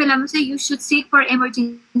त्यस्तो बेलामा चाहिँ you should sick for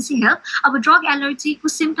emergency help. अब ड्रग एलर्जीको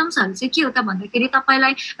सिम्टम्सहरू चाहिँ के हो त भन्दाखेरि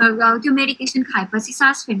तपाईँलाई त्यो मेडिकेसन खाएपछि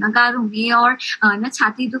सास फेर्न गाह्रो हुने अर होइन,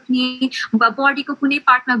 छाती दुख्ने, बडीको कुनै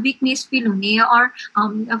पार्टमा विकनेस फिल हुने or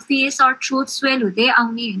face or throat swell हुँदै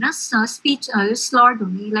आउने होइन, स्पिच स्लर्ड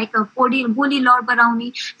हुने लाइक बोली लड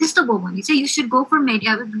बढाउने, त्यस्तो भयो भने चाहिँ you should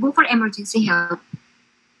go for emergency help.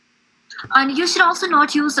 And you should also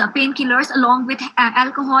not use painkillers along with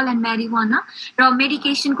alcohol and marijuana. र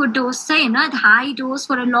मेडिकेसनको डोज चाहिँ होइन high dose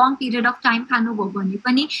for a long period of time खानुभयो भने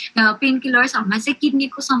पनि पेनकिलर्सहरूमा चाहिँ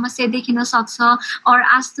किडनीको समस्या देखिन सक्छ अर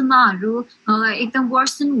आस्थमाहरू एकदम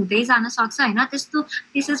वर्सन हुँदै जान सक्छ होइन। त्यस्तो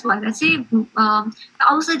केसेस भएर चाहिँ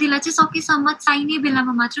औषधिलाई चाहिँ सकेसम्म चाहिने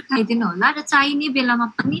बेलामा मात्र खाइदिनु होला र चाहिने बेलामा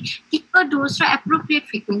पनि ठिक्क डोज र एप्रोप्रिएट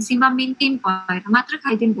फ्रिक्वेन्सीमा मेन्टेन भएर मात्र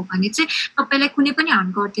खाइदिनु भयो भने चाहिँ तपाईँलाई कुनै पनि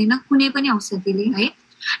हार्म गर्दैन कुनै पनि औषधिले है।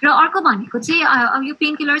 र अर्को भनेको चाहिँ अब यो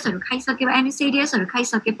पेनकिलर्सहरू खाइसके NSAIDsहरू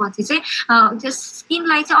खाइसकेपछि चाहिँ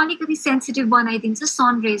स्किनलाई चाहिँ अलिकति सेन्सिटिभ बनाइदिन्छ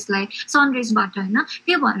सनरेजबाट होइन।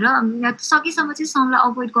 त्यो भएर सकेसम्म चाहिँ सनलाई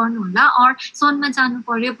अभोइड गर्नु होला अर सनमा जानु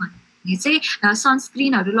पर्यो भने चाहिँ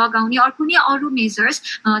सनस्क्रिनहरू लगाउने अरू कुनै अरू मेजर्स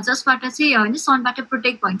जसबाट चाहिँ होइन सनबाट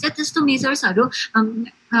प्रोटेक्ट भइन्छ त्यस्तो मेजर्सहरू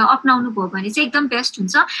अप्नाउनु भयो भने चाहिँ एकदम बेस्ट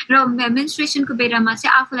हुन्छ। र मेन्स्ट्रुएसनको बेलामा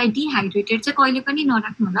चाहिँ आफूलाई डिहाइड्रेटेड चाहिँ कहिले पनि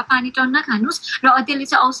नराख्नु होला, पानी टन्न खानुहोस् र त्यसले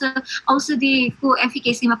चाहिँ औषधिको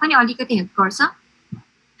एफिकेसीमा पनि अलिकति हेल्प गर्छ।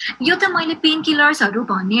 यो त मैले पेनकिलर्सहरू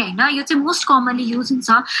भने होइन, यो चाहिँ मोस्ट कमनली युज हुन्छ।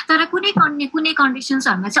 तर कुनै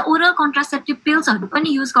कन्डिसन्सहरूमा चाहिँ ओरल कन्ट्रासेप्टिभ पिल्सहरू पनि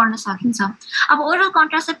युज गर्न सकिन्छ। अब ओरल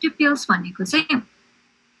कन्ट्रासेप्टिभ पिल्स भनेको चाहिँ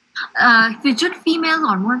जुन फिमेल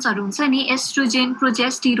हर्मोन्सहरू हुन्छ नि एस्ट्रोजेन,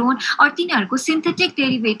 प्रोजेस्टिरोन अरू तिनीहरूको सिन्थेटिक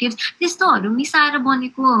डेरिभेटिभ्स त्यस्तोहरू मिसाएर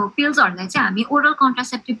बनेको पिल्सहरूलाई चाहिँ हामी ओरल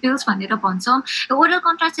कन्ट्रासेप्टिभ पिल्स भनेर भन्छौँ। ओरल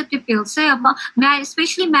कन्ट्रासेप्टिभ पिल्स चाहिँ अब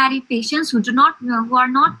specially married patients who are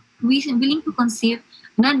not willing to conceive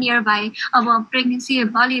near by, अब प्रेग्नेन्सी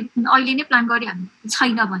अहिले नै प्लान गरिहाल्नु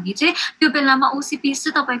छैन भने चाहिँ त्यो बेलामा ओसिपी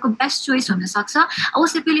चाहिँ तपाईँको बेस्ट चोइस हुनसक्छ।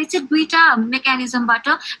 ओसिपीले चाहिँ दुईवटा मेकानिजमबाट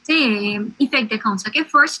चाहिँ इफेक्ट देखाउँछ कि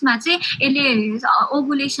फर्स्टमा चाहिँ यसले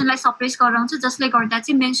ओभुलेसनलाई सप्रेस गराउँछ जसले गर्दा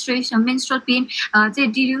चाहिँ मेन्स्ट्रुअल पेन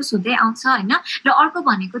चाहिँ डिड्युस हुँदै आउँछ होइन। र अर्को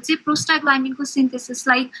भनेको चाहिँ प्रोस्टाग्ल्यान्डिनको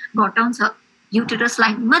सिन्थेसिसलाई घटाउँछ युटेरस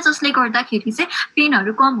लाइनमा जसले गर्दाखेरि चाहिँ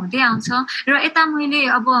पेनहरू कम हुँदै आउँछ। र यता मैले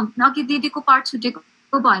अब अघि दिदीको पार्ट छुटेको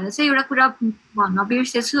भएर चाहिँ एउटा कुरा भन्न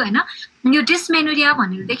बिर्सेछु होइन, यो डिस्मेनोरिया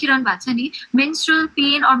भनेर देखिरहनु भएको छ नि menstrual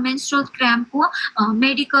pain or menstrual क्र्याम्पको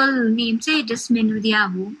medical name चाहिँ डिस्मेनोरिया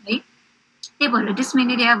हो है। त्यही भएर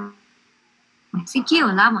डिस्मेनोरिया चाहिँ के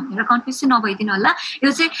होला भनेर कन्फ्युजन नभइदिनु होला,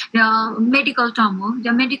 यो चाहिँ मेडिकल टर्म हो, the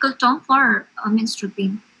medical term for menstrual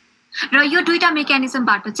pain. र यो दुईटा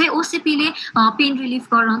मेकानिजमबाट चाहिँ ओसिपीले पेन रिलिफ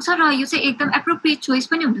गराउँछ र यो चाहिँ एकदम एप्रोप्रिएट चोइस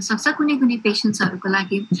पनि हुनसक्छ कुनै कुनै पेसेन्ट्सहरूको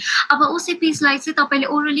लागि। अब ओसिपीलाई चाहिँ तपाईँले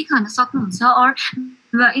ओरली खान सक्नुहुन्छ अर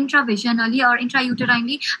इन्ट्राभेजनली अर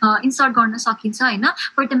इन्ट्रायुटेराइनली इन्सर्ट गर्न सकिन्छ होइन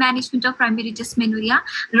for the management of primary dysmenorrhoea.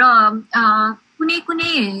 र कुनै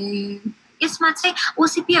कुनै यसमा चाहिँ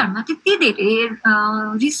ओसिपीहरूमा त्यति धेरै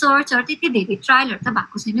रिसर्चहरू त्यति धेरै ट्रायलहरू त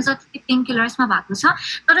भएको छैन जति पेन किलर्समा भएको छ।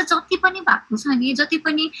 तर जति पनि भएको छ नि जति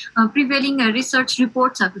पनि प्रिभेलिङ रिसर्च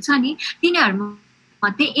रिपोर्ट्सहरू छ नि तिनीहरूमा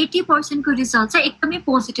मध्ये 80% को रिजल्ट चाहिँ एकदमै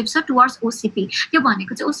पोजिटिभ छ टुवर्ड्स ओसिपी। त्यो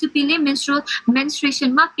भनेको चाहिँ ओसिपीले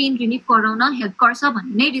मेन्स्ट्रुएसनमा पेन रिलिफ गराउन हेल्प गर्छ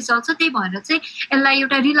भन्ने नै रिजल्ट छ। त्यही भएर चाहिँ यसलाई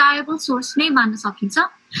एउटा रिलायबल सोर्स नै मान्न सकिन्छ।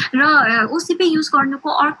 र ओसिपी युज गर्नुको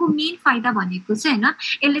अर्को मेन फाइदा भनेको चाहिँ होइन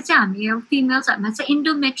यसले चाहिँ हामी फिमेल्सहरूमा चाहिँ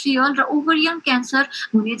इन्डोमेट्रियल र ओभरियन क्यान्सर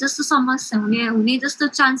हुने जस्तो समस्या हुने जस्तो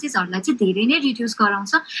चान्सेसहरूलाई चाहिँ धेरै नै रिड्युस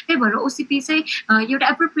गराउँछ। त्यही भएर ओसिपी चाहिँ एउटा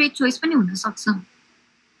एप्रोप्रिएट चोइस पनि हुनसक्छ।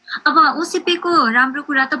 अब ओसिपीको राम्रो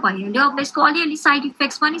कुरा त भइहाल्यो। अब यसको अलिअलि साइड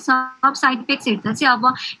इफेक्ट्स पनि छ। अब साइड इफेक्ट्स हेर्दा चाहिँ अब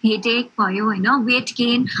हेडेक भयो होइन weight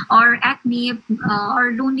gain or acne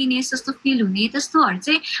or loneliness जस्तो फिल हुने त्यस्तोहरू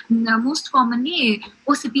चाहिँ मोस्ट कमनली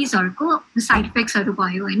ओसिपीजहरूको साइड इफेक्ट्सहरू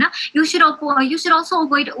भयो होइन। You should also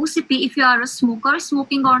avoid ओसिपी if you are a smoker.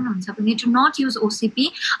 Smoking गर्नुहुन्छ भने do not use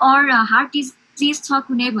ओसिपी or heart disease छ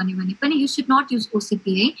कुनै भन्यो भने पनि यु सुड नट युज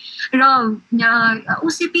ओसिपी है। र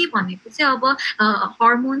ओसिपी भनेको चाहिँ अब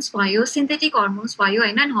हर्मोन्स भयो सिन्थेटिक हर्मोन्स भयो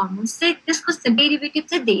होइन हर्मोन्स चाहिँ त्यसको डेरिभेटिभ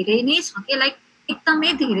चाहिँ धेरै नै छ कि लाइक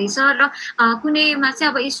एकदमै धेरै छ। र कुनैमा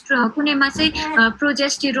चाहिँ अब कुनैमा चाहिँ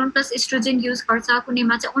प्रोजेस्टेरोन प्लस एस्ट्रोजेन युज गर्छ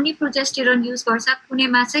कुनैमा चाहिँ ओन्ली प्रोजेस्टेरोन युज गर्छ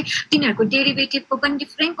कुनैमा चाहिँ तिनीहरूको डेरिभेटिभको पनि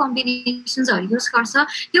डिफ्रेन्ट कम्बिनेसन्सहरू युज गर्छ।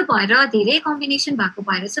 त्यो भएर धेरै कम्बिनेसन भएको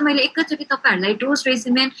भएर चाहिँ मैले एकैचोटि तपाईँहरूलाई डोज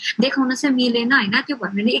रेजिमेन देखाउन चाहिँ मिलेन होइन। त्यो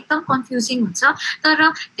भयो भने एकदम कन्फ्युजिङ हुन्छ। तर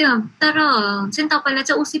चाहिँ तपाईँलाई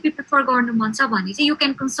चाहिँ ओसिपी प्रिफर गर्नु मन छ भने चाहिँ you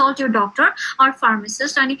can consult your doctor or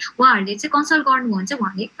pharmacist. अनि उहाँहरूले चाहिँ कन्सल्ट गर्नुभयो भने चाहिँ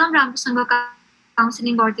उहाँले एकदम राम्रोसँग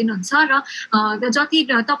काउन्सिलिङ गरिदिनुहुन्छ र जति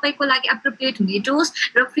तपाईँको लागि एप्रोप्रिएट हुने डोज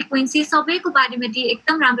र फ्रिक्वेन्सी सबैको बारेमा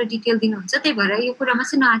एकदम राम्रो डिटेल दिनुहुन्छ। त्यही भएर यो कुरामा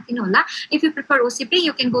चाहिँ नआत्तिनु होला। If you prefer ओसिपी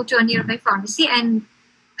you can go to a near by pharmacy and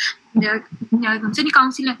हुन्छ नि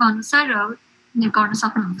काउन्सिलिङको अनुसार गर्न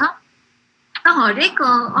सक्नुहुन्छ। र हरेक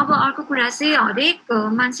अब अर्को कुरा चाहिँ हरेक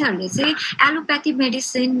मान्छेहरूले चाहिँ एलोप्याथी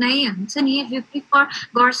मेडिसिन नै हुन्छ नि प्रिफर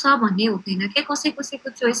गर्छ भन्ने हुँदैन क्या। कसैको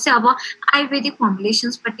चोइस चाहिँ अब आयुर्वेदिक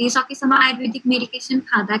फर्मुलेसन्सपट्टि सकेसम्म आयुर्वेदिक मेडिकेसन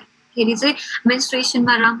खाँदाखेरि चाहिँ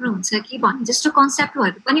मेन्स्ट्रुएसनमा राम्रो हुन्छ कि भन्ने जस्तो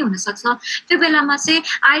कन्सेप्टहरू पनि हुनसक्छ। त्यो बेलामा चाहिँ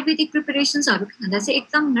आयुर्वेदिक प्रिपरेसन्सहरू खाँदा चाहिँ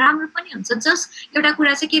एकदम राम्रो पनि हुन्छ। जस्ट एउटा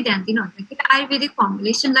कुरा चाहिँ के ध्यान दिनु भन्दाखेरि आयुर्वेदिक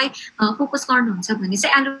फर्मुलेसनलाई फोकस गर्नुहुन्छ भने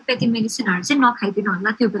चाहिँ एलोप्याथी मेडिसिनहरू चाहिँ नखाइदिनु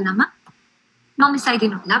होला त्यो बेलामा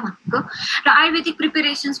नमिसाइदिनु होला भनेको। र आयुर्वेदिक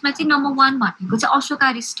प्रिपेरेसन्समा चाहिँ नम्बर 1 भनेको चाहिँ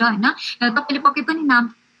अशोकारिष्ट होइन। तपाईँले पक्कै पनि नाम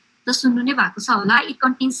त सुन्नु नै भएको छ होला। It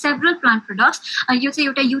contents several plant products. यो चाहिँ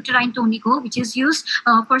एउटा युटेराइन टोनिक हो which is use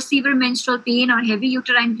for severe menstrual pain or heavy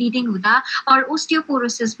uterine bleeding हुँदा अर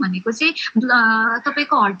ओस्टियोपोरोसिस भनेको चाहिँ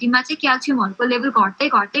तपाईँको हड्डीमा चाहिँ क्याल्सियमहरूको लेभल घट्दै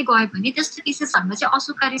गयो भने त्यस्तो केसेसहरूमा चाहिँ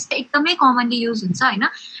अशोकारिष्ट एकदमै कमनली युज हुन्छ होइन।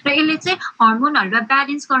 र यसले चाहिँ हर्मोनहरूलाई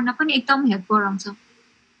ब्यालेन्स गर्न पनि एकदम हेल्प गराउँछ।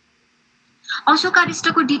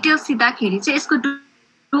 अशोकारिष्टको डिटेल्स दिँदाखेरि चाहिँ यसको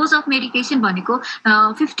डोज अफ मेडिकेसन भनेको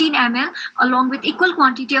 15 ml अलong with equal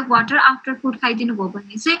quantity of water after food खाइदिनु भयो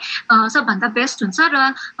भने चाहिँ सबभन्दा बेस्ट हुन्छ।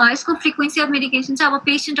 र यसको फ्रिक्वेन्सी अफ मेडिकेसन चाहिँ अब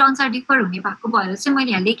पेसेन्ट अनुसार डिफर हुने भएको भएर चाहिँ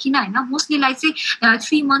मैले यहाँ लेखिनँ होइन। मोस्टलीलाई चाहिँ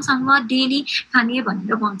 3 monthsसम्म डेली खाने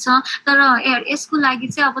भनेर भन्छ। तर यसको लागि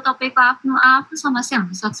चाहिँ अब तपाईँको आफ्नो समस्या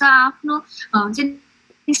हुनसक्छ आफ्नो चाहिँ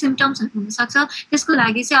सिम्टम्सहरू हुनसक्छ। त्यसको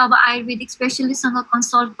लागि चाहिँ अब आयुर्वेदिक स्पेसलिस्टसँग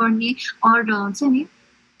कन्सल्ट गर्ने अर चाहिँ नि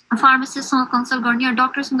फार्मासिस्टसँग कन्सल्ट गर्ने या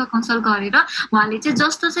डक्टरसँग कन्सल्ट गरेर उहाँले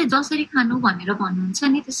चाहिँ जसरी खानु भनेर भन्नुहुन्छ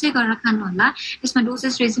नि त्यसै गरेर खानु होला। यसमा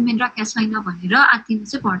डोसेस रेजिमेन राखेको छैन भनेर आत्तिनु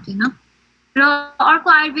चाहिँ पर्दैन। र अर्को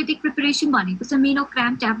आयुर्वेदिक प्रिपरेसन भनेको चाहिँ मिनो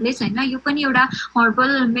क्राम्प ट्याब्लेट्स होइन। यो पनि एउटा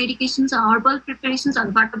हर्बल मेडिकेसन्स हर्बल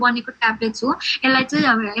प्रिपरेसन्सहरूबाट बनेको ट्याब्लेट्स हो। यसलाई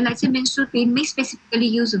चाहिँ मेन्स्ट्रुअल पेनमै स्पेसिफिकली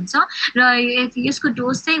युज हुन्छ। र यसको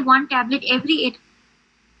डोज चाहिँ 1 tablet every 8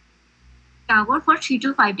 our for 3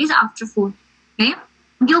 to 5 days after food है।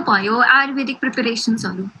 यो भयो आयुर्वेदिक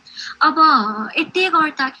प्रिपरेसन्सहरू। अब यति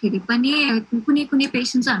गर्दाखेरि पनि कुनै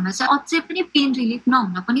पेसेन्ट्सहरूमा चाहिँ अझै पनि पेन रिलिफ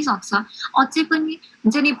नहुन पनि सक्छ। अझै पनि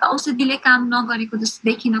हुन्छ नि औषधिले काम नगरेको जस्तो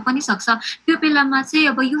देखिन पनि सक्छ। त्यो बेलामा चाहिँ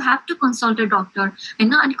अब you have to consult a doctor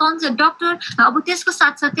होइन। अनि डक्टर अब त्यसको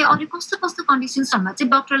साथसाथै अरू कस्तो कन्डिसन्सहरूमा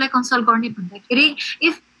चाहिँ डक्टरलाई कन्सल्ट गर्ने भन्दाखेरि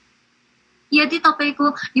इफ यदि तपाईको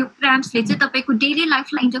यो क्राम्प्सले चाहिँ तपाईको डेली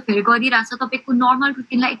लाइफलाई इन्टरफेयर गरिरहेछ, तपाईको नर्मल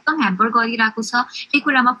रुटिनलाई एकदम ह्याम्पर गरिरहेको छ, त्यही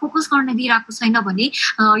कुरामा फोकस गर्न दिइरहेको छैन भने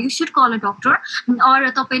you should call a doctor. और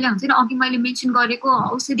तपाईले हुन्छ नि अघि मैले मेन्सन गरेको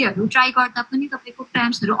औषधिहरू ट्राई गर्दा पनि तपाईको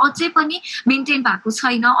क्राम्प्सहरू अझै पनि मेन्टेन भएको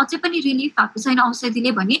छैन, अझै पनि रिलिफ भएको छैन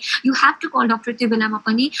औषधिले भने you have to call doctor त्यो बेलामा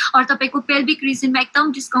पनि। और तपाईको पेल्भिक रिजनमा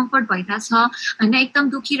एकदम डिस्कम्फर्ट भइरहेछ हैन, एकदम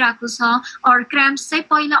दुखिरहेको छ, और क्राम्प्स चाहिँ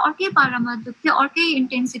पहिला अर्कै पारामा दुख्थ्यो, अर्कै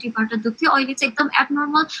इन्टेन्सिटीबाट दुख्थ्यो, अहिले चाहिँ एकदम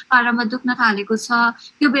एबनर्मल पारामा दुख्न थालेको छ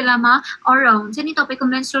त्यो बेलामा। और हुन्छ नि तपाईको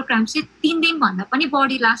मेन्स्ट्रुअल क्राम्प्स चाहिँ 3 दिन भन्दा पनि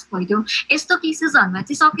बढी लास्ट भइदियो, यस्तो केसेसहरुमा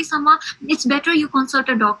चाहिँ सकेसम्म it's better you consult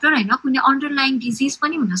a doctor हैन, कुनै अन्डरलाइन डिजिज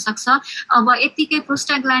पनि हुन सक्छ। अब यतिकै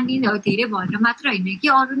प्रोस्टाग्ल्यान्डिन धेरै भएर मात्र हैन कि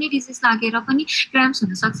अरु नै डिजिज लागेर पनि क्राम्प्स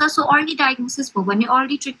हुन सक्छ। सो अर्ली डायग्नोसिस भयो भने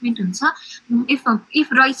अर्ली ट्रिटमेन्ट हुन्छ, इफ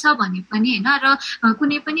रहेछ भने पनि हैन, र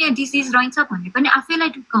कुनै पनि डिजिज रहेछ भने पनि आफैलाई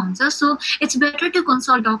ढुक्क हुन्छ। So it's better to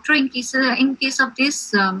consult doctor in case of this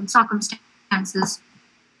सर्कमस्टेन्सेस।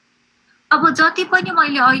 अब जति पनि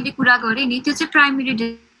मैले अहिले कुरा गरेँ नि त्यो चाहिँ प्राइमेरी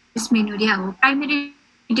डिस्मेनोरिया हो। प्राइमेरी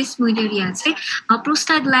डिस्मेनोरिया चाहिँ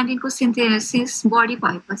प्रोस्टाग्ल्यान्डिनको सिन्थेसिस बढी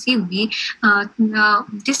भएपछि हुने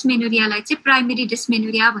डिस्मेनोरियालाई चाहिँ प्राइमेरी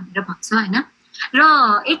डिस्मेनोरिया भनेर भन्छ हैन। र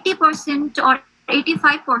 80% or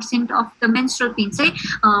 85% of the menstrual pain चाहिँ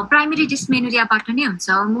प्राइमेरी डिस्मेनोरियाबाट नै हुन्छ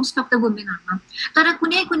मोस्ट अफ द वुमेनहरुमा। तर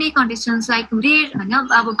कुनै कुनै कन्डिसन्स लाइक रेयर हैन,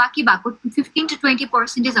 अब बाँकी भएको 15 to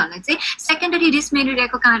 20%हरुलाई चाहिँ सेकेन्डरी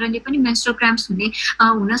डिस्मेनोरियाको कारणले पनि मेन्स्ट्रुअल क्राम्प्स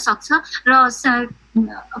हुन सक्छ। र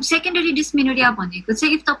सेकेन्डरी डिस्मेनोरिया भनेको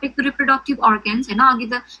चाहिँ इफ तपाईको रिप्रोडक्टिभ अर्गन्स हैन, अघि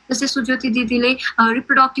त जस्तै सुज्योति दिदीले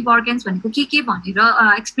रिप्रोडक्टिभ अर्गन्स भनेको के भनेर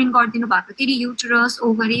एक्सप्लेन गरिदिनु भएको थियो, युटरस,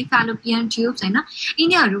 ओभरी, फ्यालोपियन ट्युब्स हैन,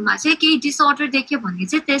 यिनीहरुमा चाहिँ केही डिसअर्डर देख्यो भने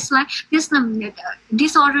चाहिँ त्यसलाई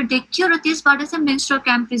डिसअर्डर देख्यो र त्यसबाट चाहिँ मेन्स्ट्रुअल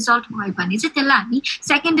क्राम्प रिजल्ट भयो भने चाहिँ त्यसलाई हामी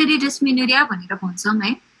सेकेन्डरी डिस्मेनोरिया भनेर भन्छौँ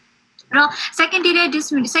है। र सेकेन्डरी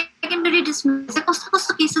डिस्मेनोरिया चाहिँ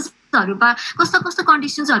कस्तो केसेसहरुबाट कस्तो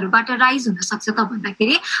कन्डिसन्सहरुबाट राइज हुन सक्छ त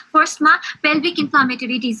भन्दाखेरि फर्स्टमा पेल्भिक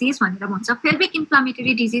इन्फ्लामेटरी डिजिज भनेर भन्छ। पेल्भिक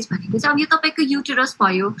इन्फ्लामेटरी डिजिज भनेको चाहिँ अब यो तपाईको युटरस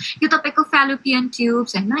भयो, यो तपाईको फ्यालोपियन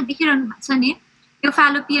ट्युब्स हैन, देखिरहनु भएको छ नि यो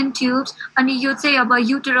फ्यालोपियन ट्युब्स, अनि यो चाहिँ अब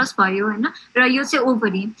युटरस भयो हैन, र यो चाहिँ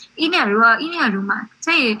ओभरी, यिनीहरुमा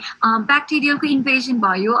चाहिँ ब्याक्टेरियलको इन्भेजन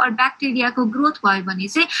भयो और ब्याक्टेरियाको ग्रोथ भयो भने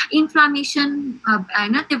चाहिँ इन्फ्लामेसन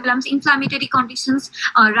हैन, त्यो बेलामा चाहिँ इन्फ्लामेटरी कन्डिसन्स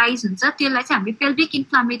राइज हुन्छ, त्यसलाई चाहिँ हामी पेल्भिक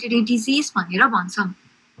इन्फ्लामेटरी डिजिज भनेर भन्छौँ।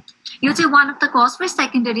 यो चाहिँ one of the cause for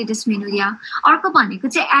secondary dysmenorrhoea. अर्को भनेको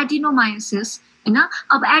चाहिँ एडिनोमायोसिस हैन।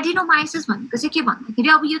 अब एडिनोमायोसिस भनेको चाहिँ के भन्दाखेरि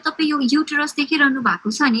अब यो तपाईँ यो युटरस देखिरहनु भएको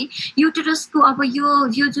छ नि, युटरसको अब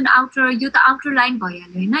यो जुन आउटर, यो त आउटर लाइन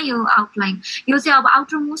भइहाल्यो हैन, यो आउटलाइन, यो चाहिँ अब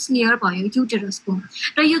आउटर मोस्ट लेयर भयो युटरसको।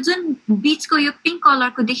 र यो जुन बीचको यो पिङ्क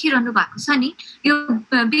कलरको देखिरहनु भएको छ नि, यो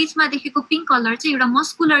बीचमा देखेको पिङ्क कलर चाहिँ एउटा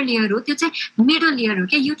मस्कुलर लेयर हो, त्यो चाहिँ मिडल लेयर हो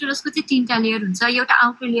क्या। युटरसको चाहिँ 3टा लेयर हुन्छ, एउटा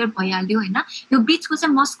आउटर लेयर भइहाल्यो हैन, यो बीचको चाहिँ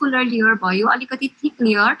मस्कुलर लेयर भयो, अलिकति थिक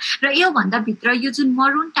लेयर, र यो भन्दा भित्र यो जुन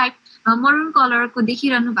मरून कलरको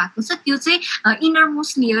देखिरहनु भएको छ त्यो चाहिँ इनर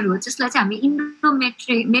मोस्ट लेयर हो, जसलाई चाहिँ हामी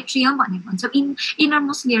इन्डोमेट्रियम भनेर भन्छौँ। इनर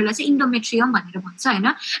मोस्ट लेयरलाई चाहिँ इन्डोमेट्रियम भनेर भन्छ हैन।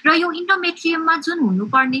 र यो इन्डोमेट्रियममा जुन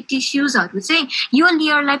हुनुपर्ने टिस्युजहरू चाहिँ यो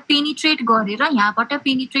लेयरलाई पेनिट्रेट गरेर, यहाँबाट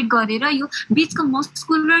पेनिट्रेट गरेर यो बीचको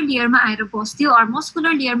मस्कुलर लेयरमा आएर बस्थ्यो, और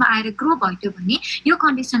मस्कुलर लेयरमा आएर ग्रो भयो भने यो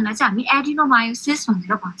कन्डिसनलाई चाहिँ हामी एडिनोमायोसिस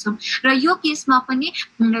भनेर भन्छौँ। र यो केसमा पनि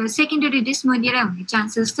सेकेन्डरी डिस्मेनोरिया हुने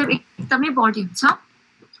चान्सेस चाहिँ एकदमै बढी हुन्छ।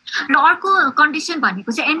 र अर्को कन्डिसन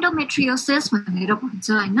भनेको चाहिँ एन्डोमेट्रियोसिस भनेर भन्छ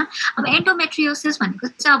हैन। अब एन्डोमेट्रियोसिस भनेको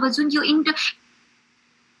चाहिँ अब जुन यो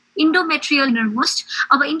इन्डोमेट्रियल इनरमोस्ट,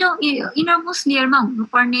 अब इनरमोस्ट लेयरमा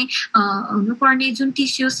हुनुपर्ने जुन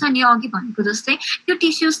टिस्युज छ नि अघि भनेको जस्तै, त्यो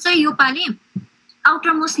टिस्युज चाहिँ यो पालि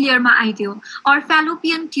आउटर मोस्ट लेयरमा आइदियो, और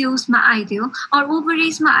फ्यालोपियन ट्युब्समा आइदियो, और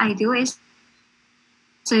ओभरिजमा आइदियो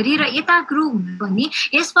यसरी, र यता ग्रो हुनु पनि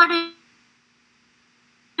यसबाट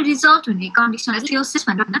रिजल्ट हुने कन्डिसन एन्डोमेट्रियोसिस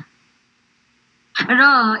भनेर हैन। र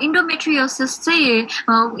इन्डोमेट्रियोसिस चाहिँ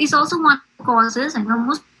इज अल्सो वान कजेस हैन,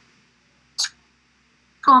 मोस्ट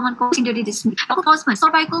कमन सेकेन्डरी डिस्मेनोरिया। अर्को कजमा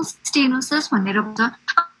सर्भाइकल स्टेनोसिस भनेर भन्छ।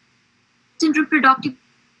 रिप्रोडक्टिभ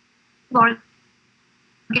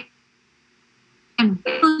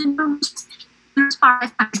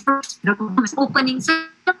ओपनिङ चाहिँ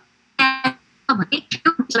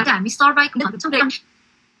हामी सर्भाइकल भन्छौँ।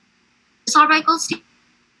 सर्भाइकल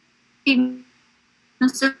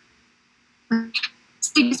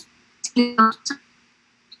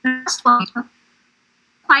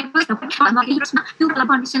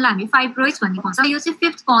कन्डिसनलाई हामी फाइब्रोइड्स भन्ने भन्छ। यो चाहिँ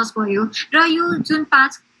 5th कज भयो। र यो जुन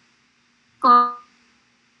 5वटा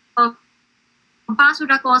कज 5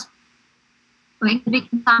 वटा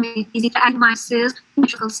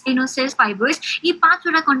स्टेनोसिस, फाइब्रोइड्स, यी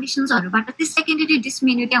 5वटा कन्डिसन्सहरूबाट चाहिँ सेकेन्डरी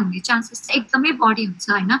डिस्मेनोरिया हुने चान्सेस चाहिँ एकदमै बढी हुन्छ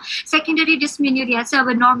होइन। सेकेन्डरी डिस्मेनोरिया चाहिँ अब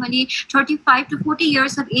normally 35 to 40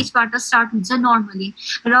 years of एजबाट start हुन्छ नर्मली।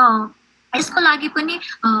 र यसको लागि पनि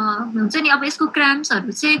हुन्छ नि, अब यसको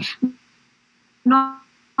क्राम्प्सहरू चाहिँ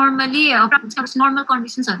नर्मली नर्मल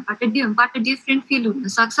कन्डिसन्सहरूबाट डिफ्रेन्ट फिल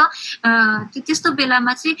हुनसक्छ। त्यस्तो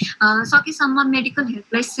बेलामा चाहिँ सकेसम्म मेडिकल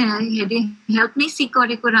हेल्प नै सिक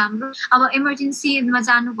गरेको राम्रो। अब इमर्जेन्सीमा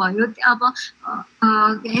जानुभयो, अब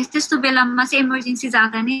त्यस्तो बेलामा चाहिँ इमर्जेन्सी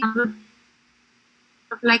जाँदा नै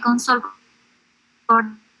हाम्रोलाई कन्सल्ट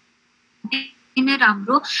नै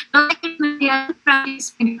राम्रो।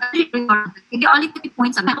 अलिकति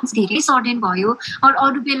पोइन्ट्सहरू धेरै सर्टेन भयो,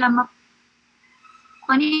 अरू बेलामा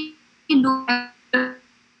पनि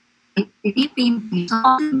पेन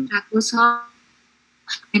भएको छ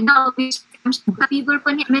होइन। फिभर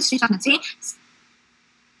पनि एडमिनिस्ट्रेसनमा चाहिँ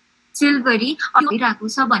सिलगढी भइरहेको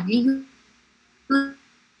छ भने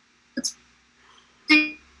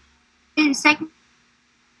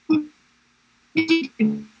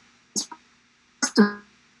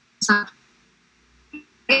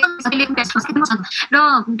र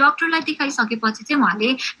डक्टरलाई देखाइसकेपछि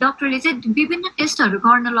चाहिँ डक्टरले चाहिँ विभिन्न टेस्टहरू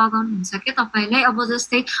गर्न लगाउनुहुन्छ क्या तपाईँलाई। अब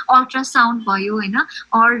जस्तै अल्ट्रासाउन्ड भयो होइन,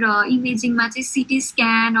 अरू इमेजिङमा चाहिँ सिटी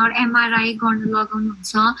स्क्यान अरू एमआरआई गर्न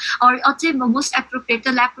लगाउनुहुन्छ। अरू अझै मोस्ट एप्रोप्रिएट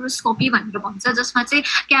त ल्याप्रोस्कोपी भनेर भन्छ, जसमा चाहिँ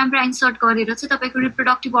क्यामेरा इन्सर्ट गरेर चाहिँ तपाईँको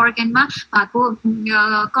रिप्रोडक्टिभ अर्गनमा भएको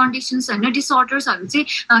कन्डिसन्स होइन, डिसअर्डर्सहरू चाहिँ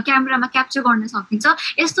क्यामेरामा क्याप्चर गर्न सकिन्छ।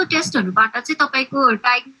 यस्तो टेस्टहरूबाट चाहिँ तपाईँको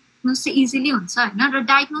डायग्नोस चाहिँ इजिली हुन्छ होइन। र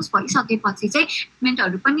डायग्नोस भइसकेपछि चाहिँ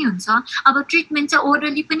ट्रिटमेन्टहरू पनि हुन्छ। अब ट्रिटमेन्ट चाहिँ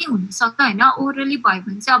ओरली पनि हुनसक्छ होइन। ओरली भयो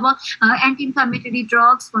भने चाहिँ अब एन्टी इन्फ्लामेटरी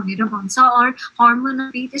ड्रग्स भनेर भन्छ, अरू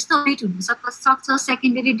हर्मोनरी त्यस्तो ट्रिट हुनसक्छ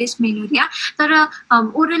सेकेन्डरी डिस्मेनोरिया। तर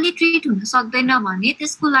ओरली ट्रिट हुन सक्दैन भने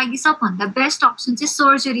त्यसको लागि सबभन्दा बेस्ट अप्सन चाहिँ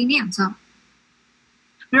सर्जरी नै हुन्छ।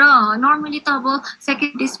 र नर्मली त अब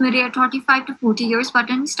सेकेन्ड डिस्मेनोरिया 35 to 40 इयर्सबाट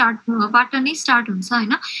नै स्टार्ट हुन्छ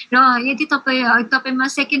होइन। र यदि तपाईँमा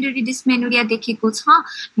सेकेन्डरी डिस्मेनोरिया देखेको छ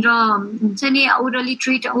र हुन्छ नि ओरली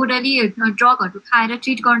ड्रगहरू खाएर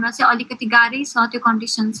ट्रिट गर्न चाहिँ अलिकति गाह्रै छ त्यो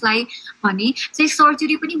कन्डिसन्सलाई भने चाहिँ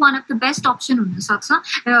सर्जरी पनि one of the best option हुनसक्छ।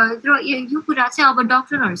 र यो कुरा चाहिँ अब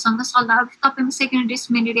डक्टरहरूसँग सल्लाह, तपाईँमा सेकेन्डरी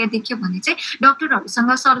डिस्मेनोरिया देख्यो भने चाहिँ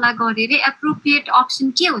डक्टरहरूसँग सल्लाह गरेर एप्रोप्रिएट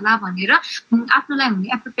अप्सन के होला भनेर आफ्नोलाई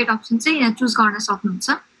हुने एप्रोप्रिएट अप्सन चाहिँ चुज गर्न सक्नुहुन्छ।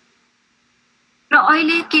 र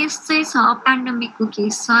अहिले केस चाहिँ छ पेन्डेमिकको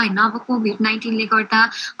केस छ होइन। अब कोभिड-19ले गर्दा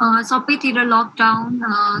सबैतिर लकडाउन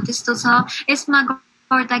त्यस्तो छ। यसमा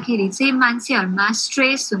गर्दाखेरि चाहिँ मान्छेहरूमा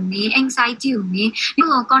स्ट्रेस हुने, एङ्जाइटी हुने यो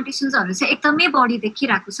कन्डिसन्सहरू चाहिँ एकदमै बढी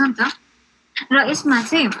देखिरहेको छ नि त। र यसमा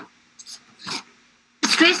चाहिँ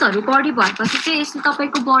स्ट्रेसहरू बढी भएपछि चाहिँ यसले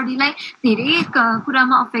तपाईँको बडीलाई धेरै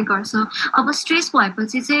कुरामा अफेक्ट गर्छ। अब स्ट्रेस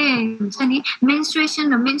भएपछि चाहिँ हुन्छ नि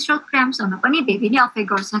मेन्स्ट्रुअल क्राम्प्सहरूमा पनि धेरै नै अफेक्ट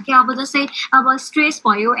गर्छ कि। अब जस्तै अब स्ट्रेस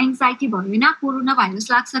भयो, एङ्जाइटी भयो होइन, कोरोना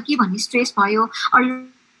भाइरस लाग्छ कि भन्ने स्ट्रेस भयो, अरू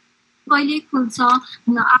कहिले खुल्छ,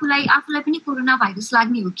 आफूलाई पनि कोरोना भाइरस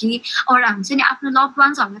लाग्ने हो कि, अरू हुन्छ नि आफ्नो लभ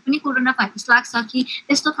वान्सहरूलाई पनि कोरोना भाइरस लाग्छ कि,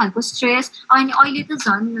 त्यस्तो खालको स्ट्रेस। अनि अहिले त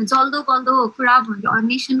झन् जल्दो कुरा भन्यो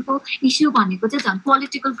नेसनको इस्यु भनेको चाहिँ झन्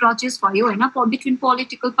पोलिटिकल ग्रजेस भयो होइन, between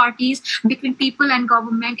political parties, between people and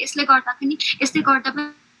government. यसले गर्दा पनि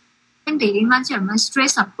धेरै मान्छेहरूमा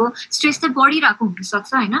स्ट्रेस चाहिँ बढिरहेको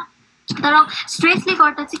हुनसक्छ होइन। तर स्ट्रेसले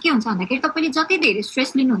गर्दा चाहिँ के हुन्छ भन्दाखेरि तपाईँले जति धेरै स्ट्रेस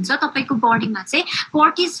लिनुहुन्छ तपाईँको बडीमा चाहिँ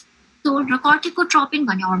र कर्टिकोट्रोपिन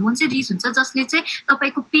भन्ने हर्मोन चाहिँ रिलिज हुन्छ, जसले चाहिँ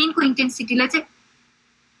तपाईँको पेनको इन्टेन्सिटीलाई चाहिँ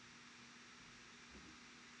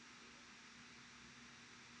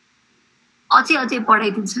अझै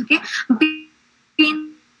बढाइदिन्छ कि। पेन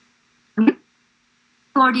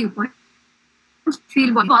बढी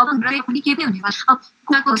फिल भयो पनि के पनि हुने। अब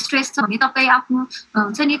कुराको स्ट्रेस छ भने तपाईँ आफ्नो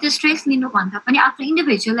हुन्छ नि त्यो स्ट्रेस लिनुभन्दा पनि आफ्नो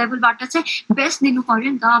इन्डिभिजुअल लेभलबाट चाहिँ बेस्ट दिनु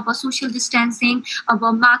पर्यो नि त। अब सोसियल डिस्टेन्सिङ, अब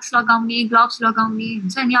मास्क लगाउने, ग्लोभ्स लगाउने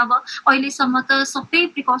हुन्छ नि। अब अहिलेसम्म त सबै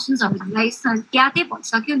प्रिकसन्सहरूलाई ज्ञातै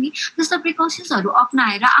भइसक्यो नि। त्यस्तो प्रिकसन्सहरू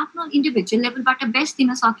अप्नाएर आफ्नो इन्डिभिजुअल लेभलबाट बेस्ट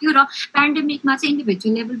दिन सक्यो र पेन्डेमिकमा चाहिँ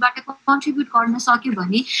इन्डिभिजुअल लेभलबाट कन्ट्रिब्युट गर्न सक्यो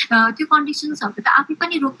भने त्यो कन्डिसन्सहरू त आफै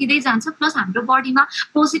पनि रोकिँदै जान्छ। प्लस हाम्रो बडीमा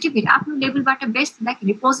पोजिटिभिटी आफ्नो लेभलबाट बेस्ट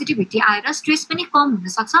दिँदाखेरि पोजिटिभिटी आएर स्ट्रेस पनि कम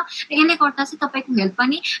हुनसक्छ। र यसले गर्दा चाहिँ तपाईँको हेल्थ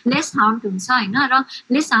पनि लेस हार्म हुन्छ होइन। र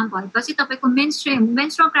लेस हार्म भएपछि तपाईँको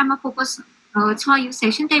मेन्स्ट्रुअल क्राम्पमा फोकस छ यो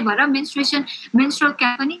सेसन, त्यही भएर मेन्स्ट्रुअल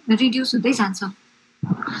क्राम्प पनि रिड्युस हुँदै जान्छ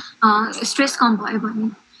स्ट्रेस कम भयो भने।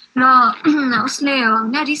 र उसले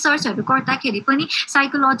रिसर्चहरू गर्दाखेरि पनि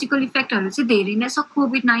साइकोलोजिकल इफेक्टहरू चाहिँ धेरै नै छ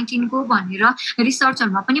कोभिड-19 को भनेर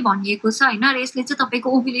रिसर्चहरूमा पनि भनिएको छ होइन। र यसले चाहिँ तपाईँको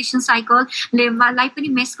ओभुलेसन साइकललाई पनि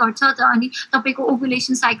मेस गर्छ। अनि तपाईँको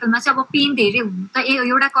ओभुलेसन साइकलमा चाहिँ अब पेन धेरै हुनु त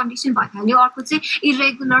एउटा कन्डिसन भइहाल्यो, अर्को चाहिँ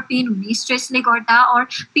इरेगुलर पेन हुने स्ट्रेसले गर्दा अर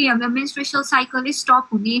मेन्स्ट्रुएसन साइकलै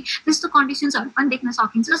स्टप हुने त्यस्तो कन्डिसन्सहरू पनि देख्न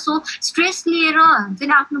सकिन्छ। सो स्ट्रेस लिएर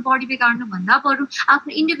चाहिँ आफ्नो बडी बिगार्नुभन्दा बरु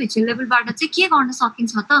आफ्नो इन्डिभिजुअल लेभलबाट चाहिँ के गर्न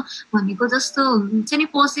सकिन्छ त भनेको जस्तो चाहिँ नि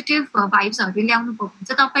पोजिटिभ भाइब्सहरू ल्याउनु भयो भने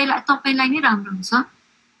चाहिँ तपाईँलाई नै राम्रो हुन्छ।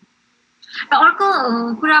 र अर्को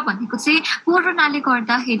कुरा भनेको चाहिँ कोरोनाले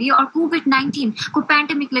गर्दाखेरि कोभिड-19 को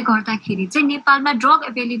पेन्डेमिकले गर्दाखेरि चाहिँ नेपालमा ड्रग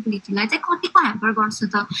एभाइलेबिलिटीलाई चाहिँ कतिको ह्याम्पर गर्छ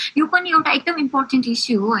त, यो पनि एउटा एकदम इम्पोर्टेन्ट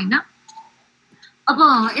इस्यु हो होइन। अब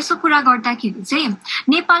यसो कुरा गर्दाखेरि चाहिँ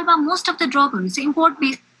नेपालमा मोस्ट अफ द ड्रगहरू चाहिँ इम्पोर्ट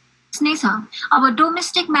बेस नै छ। अब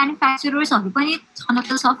डोमेस्टिक म्यानुफ्याक्चरर्सहरू पनि छन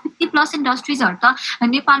त छ, 50+ इन्डस्ट्रिजहरू त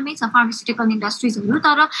नेपालमै छ फार्मास्युटिकल इन्डस्ट्रिजहरू।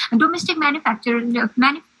 तर डोमेस्टिक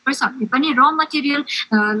म्यानुफ्याक्चरर्सहरूले पनि र मटेरियल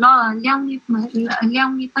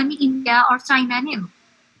ल्याउने पनि इन्डिया अर चाइना नै हो,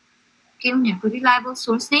 उनीहरूको रिलायबल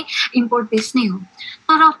सोर्स नै इम्पोर्ट बेस नै हो।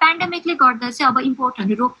 तर पेन्डेमिकले गर्दा चाहिँ अब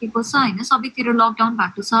इम्पोर्टहरू रोकिएको छ होइन, सबैतिर लकडाउन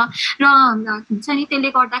भएको छ। र हुन्छ नि त्यसले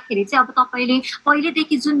गर्दाखेरि चाहिँ अब तपाईँले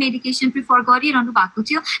पहिलेदेखि जुन मेडिकेसन प्रिफर गरिरहनु भएको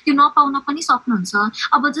थियो त्यो नपाउन पनि सक्नुहुन्छ।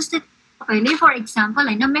 अब जस्तै तपाईँले फर इक्जाम्पल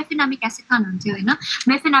होइन मेफेनामिक एसिड खानुहुन्थ्यो होइन,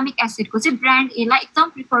 मेफेनामिक एसिडको चाहिँ ब्रान्ड एलाई एकदम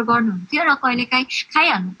प्रिफर गर्नुहुन्थ्यो र कहिलेकाहीँ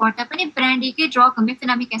खाइहाल्नु पर्दा पनि ब्रान्ड एकै ड्रग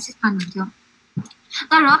मेफेनामिक एसिड खानुहुन्थ्यो।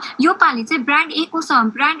 तर यो पालि चाहिँ ब्रान्ड ए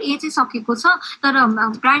चाहिँ सकेको छ, तर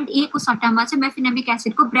ब्रान्ड ए को सट्टामा चाहिँ मेफेनामिक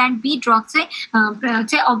एसिडको ब्रान्ड बी ड्रग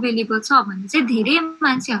चाहिँ अभाइलेबल छ भने चाहिँ धेरै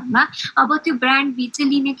मान्छेहरूमा अब त्यो ब्रान्ड बी चाहिँ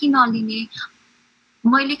लिने कि नलिने,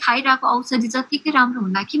 मैले खाइरहेको औषधि जतिकै राम्रो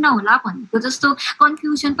होला कि नहोला भनेको जस्तो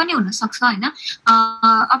कन्फ्युजन पनि हुनसक्छ होइन।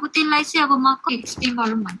 अब त्यसलाई चाहिँ अब म एक्सप्लेन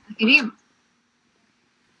गरौँ भन्दाखेरि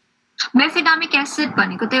मेफेनामिक एसिड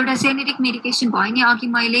भनेको त एउटा जेनेरिक मेडिकेसन भयो नि। अघि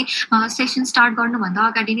मैले सेसन स्टार्ट गर्नुभन्दा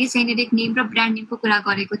अगाडि नै जेनेरिक नेम र ब्रान्ड नेमको कुरा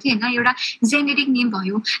गरेको थिएँ होइन, एउटा जेनेरिक नेम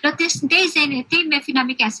भयो। र त्यही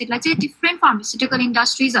मेफेनामिक एसिडलाई चाहिँ डिफ्रेन्ट फार्मास्युटिकल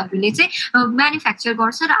इन्डस्ट्रिजहरूले चाहिँ म्यानुफ्याक्चर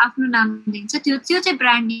गर्छ र आफ्नो नाम दिन्छ, त्यो चाहिँ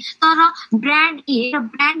ब्रान्ड नेम। तर ब्रान्ड ए र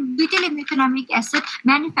ब्रान्ड दुइटैले मेफेनामिक एसिड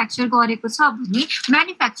म्यानुफ्याक्चर गरेको छ भने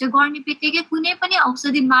म्यानुफ्याक्चर गर्ने बित्तिकै कुनै पनि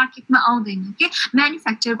औषधि मार्केटमा आउँदैन कि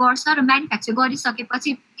म्यानुफ्याक्चर गर्छ र म्यानुफ्याक्चर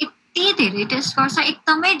गरिसकेपछि यति धेरै टेस्ट गर्छ,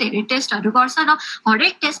 एकदमै धेरै टेस्टहरू गर्छ र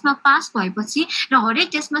हरेक टेस्टमा पास भएपछि र हरेक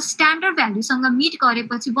टेस्टमा स्ट्यान्डर्ड भ्यालुसँग मिट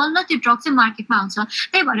गरेपछि बल्ल त्यो ड्रग चाहिँ मार्केटमा आउँछ।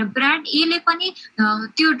 त्यही भएर ब्रान्ड एले पनि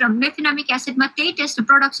त्यो मेफेनामिक एसिडमा त्यही टेस्ट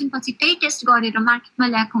प्रोडक्सन पछि त्यही टेस्ट गरेर मार्केटमा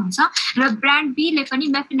ल्याएको हुन्छ र ब्रान्ड बीले पनि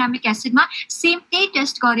मेफेनामिक एसिडमा सेम त्यही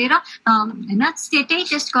टेस्ट गरेर होइन त्यही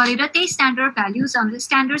टेस्ट गरेर त्यही स्ट्यान्डर्ड भ्यालुज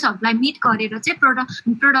स्ट्यान्डर्ड्सहरूलाई मिट गरेर चाहिँ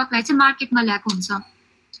प्रोडक्टलाई चाहिँ मार्केटमा ल्याएको हुन्छ।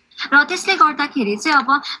 र त्यसले गर्दाखेरि चाहिँ अब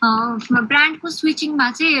ब्रान्डको स्विचिङमा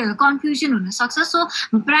चाहिँ कन्फ्युजन हुनसक्छ। सो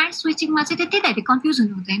ब्रान्ड स्विचिङमा चाहिँ त्यति धेरै कन्फ्युज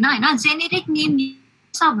हुनु हुँदैन होइन, जेनेरिक नेम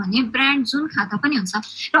छ भने ब्रान्ड जुन खाँदा पनि हुन्छ।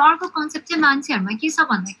 र अर्को कन्सेप्ट चाहिँ मान्छेहरूमा के छ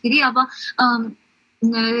भन्दाखेरि अब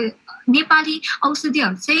नेपाली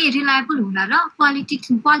औषधिहरू चाहिँ रिलायबल होला र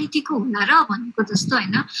क्वालिटीको होला र भनेको जस्तो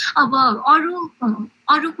होइन। अब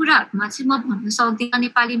अरू कुराहरूमा चाहिँ म भन्न सक्दिनँ,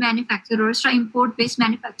 नेपाली म्यानुफ्याक्चरर्स र इम्पोर्ट बेस्ड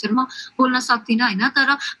म्यानुफ्याक्चर म बोल्न सक्दिनँ होइन। तर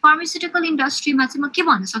फार्मास्युटिकल इन्डस्ट्रीमा चाहिँ म के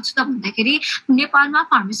भन्न सक्छु त भन्दाखेरि नेपालमा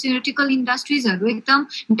फार्मास्युटिकल इन्डस्ट्रिजहरू एकदम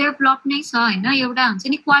डेभलप नै छ होइन। एउटा हुन्छ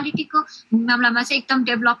नि क्वालिटीको मामलामा चाहिँ एकदम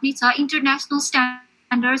डेभलप नै छ, इन्टरनेसनल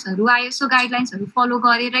स्ट्यान्डर्ड्सहरू आइएसओ गाइडलाइन्सहरू फलो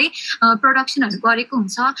गरेरै प्रोडक्सनहरू गरेको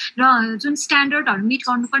हुन्छ र जुन स्ट्यान्डर्डहरू मिट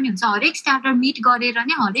गर्नुपर्ने हुन्छ हरेक स्ट्यान्डर्ड मिट गरेर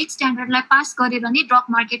नै हरेक स्ट्यान्डर्डलाई पास गरेर नै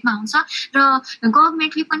ड्रग मार्केटमा आउँछ। र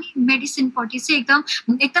गभर्मेन्टले पनि मेडिसिनपट्टि चाहिँ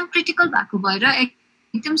एकदम क्रिटिकल भएको भएर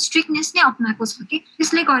एकदम स्ट्रिक्टनेस नै अप्नाएको छ कि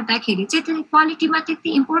त्यसले गर्दाखेरि चाहिँ त्यो क्वालिटीमा त्यति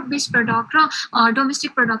इम्पोर्ट बेस्ड प्रडक्ट र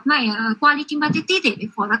डोमेस्टिक प्रडक्टमा क्वालिटीमा त्यति धेरै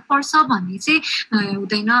फरक पर्छ भन्ने चाहिँ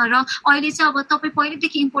हुँदैन। र अहिले चाहिँ अब तपाईँ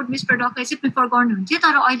पहिलेदेखि इम्पोर्ट बेस्ड प्रडक्टलाई चाहिँ प्रिफर गर्नुहुन्थ्यो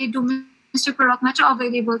तर अहिले डोमेस्टिक प्रडक्टमा चाहिँ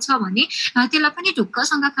अभाइलेबल छ भने त्यसलाई पनि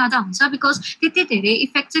ढुक्कसँग खाँदा हुन्छ, बिकज त्यति धेरै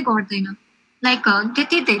इफेक्ट चाहिँ गर्दैन। लाइक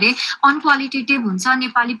त्यति धेरै अनक्वालिटेटिभ हुन्छ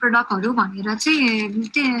नेपाली प्रडक्टहरू भनेर चाहिँ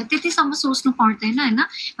त्यतिसम्म सोच्नु पर्दैन होइन,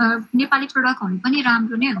 नेपाली प्रडक्टहरू पनि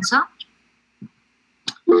राम्रो नै हुन्छ।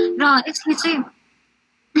 र यसले चाहिँ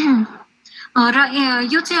र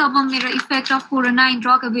यो चाहिँ अब मेरो effect of corona in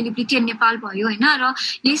drug availability in Nepal भयो होइन। र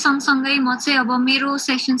यही सँगसँगै म चाहिँ अब मेरो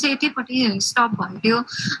सेसन चाहिँ यतैपट्टि स्टप भयो,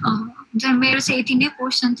 मेरो चाहिँ यति नै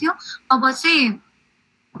पोर्सन थियो। अब चाहिँ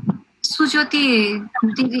सुज्योति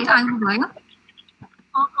दिदी आउनुभयो,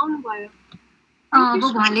 अब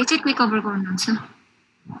उहाँले चाहिँ क्विक कभर गर्नुहुन्छ।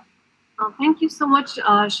 Thank you so much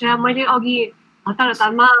Shreya. मैले अघि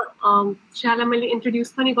हतारमा श्रेयालाई मैले इन्ट्रोड्युस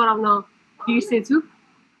पनि गराउन बिर्सेछु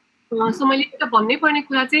सो मैले एउटा भन्नै पर्ने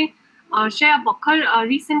कुरा चाहिँ श्रेया भर्खर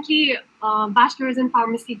recently bachelors in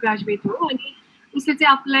pharmacy graduate हो अनि उसले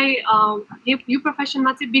चाहिँ आफूलाई यो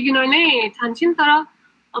प्रोफेसनमा चाहिँ बिगिनर नै ठान्छिन् तर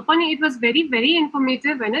पनि it was very very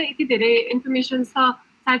informative होइन यति धेरै इन्फर्मेसन छ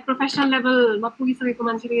सायद प्रोफेसनल लेभलमा पुगिसकेको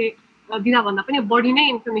मान्छेले दिँदा भन्दा पनि बढी नै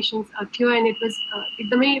इन्फर्मेसन थियो एन्ड इट वाज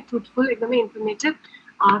एकदमै फ्रुटफुल एकदमै इन्फर्मेटिभ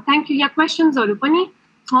थ्याङ्क यू यहाँ क्वेसन्सहरू पनि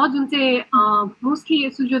छ जुन चाहिँ मोस्टली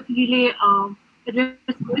सुज्योतिले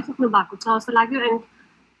एड्रेस गरिसक्नु भएको छ जस्तो लाग्यो and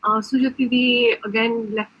Sujyoti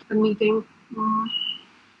again left the meeting.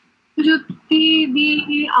 Sujyoti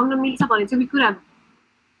आउन मिल्छ भने चाहिँ we could have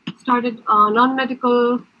started non-medical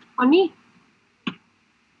अनि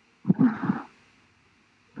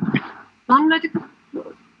non-medical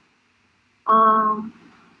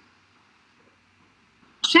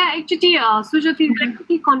Shreya एकचोटि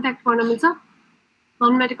सुज्योतिलाई कन्ट्याक्ट गर्न मिल्छ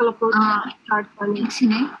non-medical approach start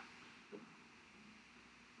गर्ने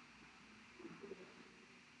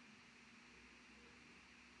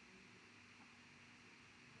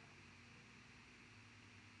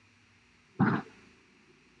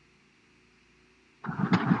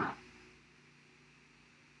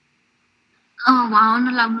आउन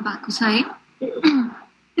लाग्नु भएको छ है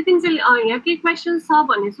त्यति चाहिँ यहाँ केही क्वेसन छ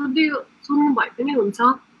भने सुन्नु भए पनि हुन्छ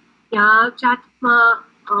यहाँ च्याटमा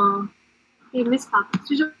मिस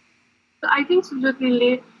भएको आई थिङ्क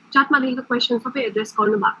सुज्योतिले च्याटमा लेखेको क्वेसन सबै एड्रेस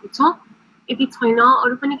गर्नु भएको छ यदि छैन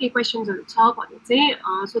अरू पनि केही क्वेसन्सहरू छ भने चाहिँ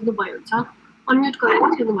सोध्नुभयो हुन्छ अनम्युट गरेर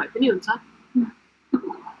सोध्नुभयो पनि हुन्छ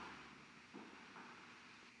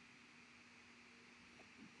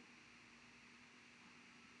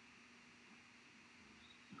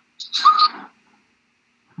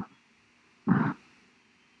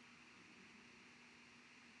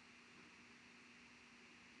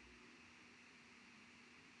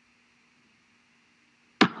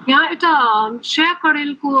यहाँ एउटा श्रेया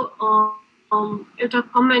करेलको एउटा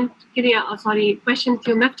कमेन्ट के अरे सरी क्वेसन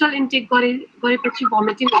थियो मेफ्टल इन्टेक गरेपछि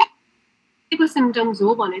भमिटिङको सिम्टम्स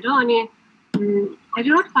हो भनेर अनि आई डु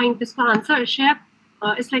नट फाइन्ड त्यसको आन्सर श्रेया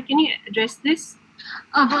यसलाई के नि एड्रेस दिस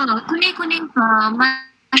अब कुनै कुनै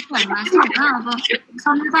मान्छेहरुमा चाहिँ हैन अब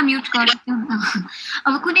सम्झना म्युट गर्दियौ न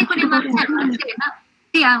अब कुनै कुनै मान्छेहरुमा चाहिँ हैन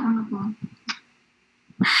त्यही आउनुको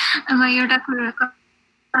अब एउटा कुरा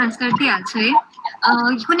आन्सर दिइहाल्छु है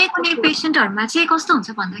कुनै कुनै पेसेन्टहरुमा चाहिँ कस्तो हुन्छ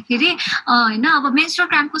भन्दाखेरि हैन अब मेन्स्ट्रुअल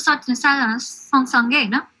क्राम्पको सँगसँगै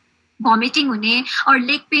हैन भमिटिङ हुने अर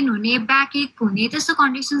लेग पेन हुने ब्याक एक हुने त्यस्तो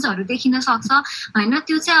कन्डिसन्सहरु देखिन सक्छ हैन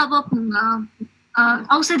त्यो चाहिँ अब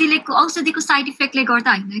औषधिको साइड इफेक्टले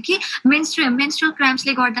गर्दा हैन कि मेन्स्ट्रुअल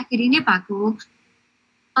क्राम्प्सले गर्दाखेरि नै भएको हो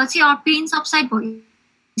पछि पेन सबसाइड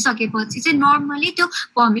भइसकेपछि चाहिँ नर्मली त्यो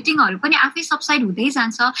भमिटिङहरु पनि आफै सबसाइड हुँदै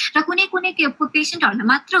जान्छ र कुनै कुनै पेसेन्टहरुलाई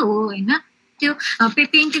मात्र हो हैन त्यो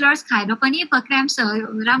पेन किलर्स खाएर पनि क्राम्प्स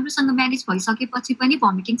राम्रोसँग म्यानेज भइसकेपछि पनि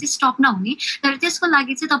भमिटिङ चाहिँ स्टप नहुने तर त्यसको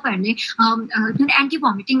लागि चाहिँ तपाईहरुले जुन एन्टी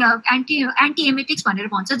भमिटिङ एन्टी एमेटिक्स भनेर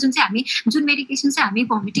भन्छ जुन चाहिँ हामी जुन मेडिकेसन चाहिँ हामी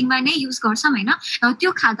भमिटिङमा नै युज गर्छौं हैन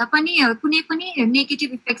त्यो खादा पनि कुनै पनि नेगेटिभ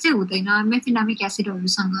इफेक्ट चाहिँ हुँदैन मेफिनामिक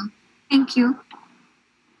एसिडहरुसँग thank you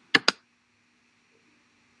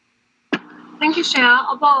thank you Shreya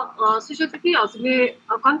अब सुज्योति हजुरले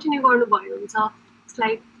कन्टिन्यू गर्नुभयो हुन्छ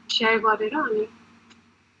स्लाइड शेयर गरेर अनि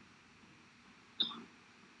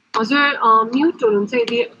हजुर म्युट हुनुहुन्छ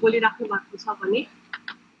यदि बोलिराख्नु भएको छ भने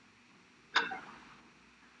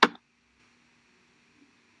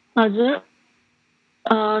हजुर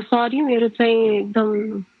सरी मेरो चाहिँ एकदम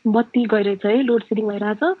बत्ती गइरहेछ है लोड सेडिङ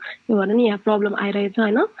भइरहेछ यो भएर नि यहाँ प्रब्लम आइरहेछ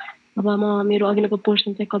हैन अब म मेरो अघिल्लो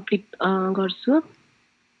पोर्सन चाहिँ कम्प्लिट गर्छु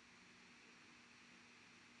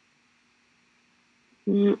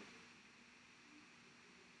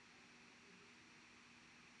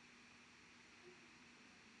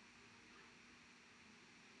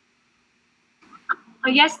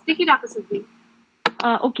यस देखिरहेको छु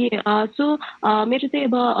ओके सो मेरो चाहिँ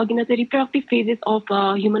अब अघि नै चाहिँ रिप्रोडक्टिभ फेजेस अफ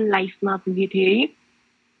ह्युमन लाइफमा पुगे थिए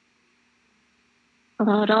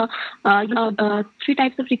र 3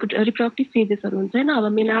 टाइप्स अफ रिप्रोडक्टिभ फेजेसहरु हुन्छ हैन अब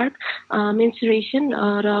मेनार्क मेन्स्ट्रुएसन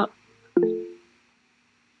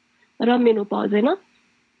र मेनोपज हैन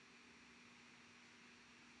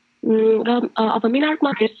र अब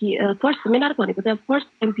मेनार्कमा फर्स्ट मेनार्क भनेको चाहिँ फर्स्ट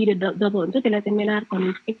टाइम पिरियड जब हुन्छ त्यसलाई चाहिँ मेनार्क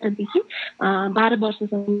भनिन्छ 1 देखि 12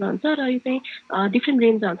 वर्षसम्म हुन्छ र यो चाहिँ डिफ्रेन्ट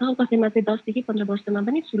रेन्ज हुन्छ कसैमा चाहिँ 10 देखि 15 वर्षमा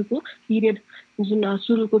पनि सुरुको पिरियड जुन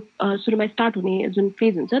सुरुमा स्टार्ट हुने जुन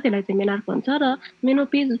फेज हुन्छ त्यसलाई चाहिँ मेनार्क भन्छ र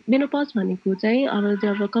मेनोपज भनेको चाहिँ अब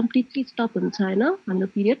जब कम्प्लिटली स्टप हुन्छ हैन हाम्रो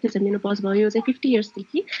पिरियड त्यो चाहिँ मेनोपज भयो। यो चाहिँ 50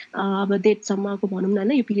 इयर्सदेखि अब डेटसम्मको भनौँ न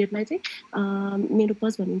हैन यो पिरियडलाई चाहिँ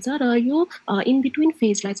मेनोपज भनिन्छ र यो इन बिट्विन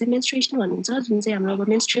फेजलाई चाहिँ मेन्स्ट्रुएसन भनिन्छ जुन चाहिँ हाम्रो अब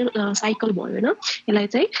मेन्स्ट्रुअल साइकल भयो हैन यसलाई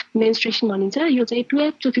चाहिँ मेन्स्ट्रुएसन भनिन्छ। यो चाहिँ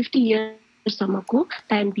 12 to 50 इयर्ससम्मको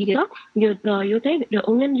टाइम पिरियड यो चाहिँ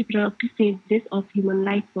women reproductive phases of human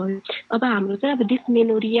life भयो। अब हाम्रो चाहिँ अब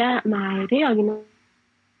डिस्मेनोरियामा आयो चाहिँ अघि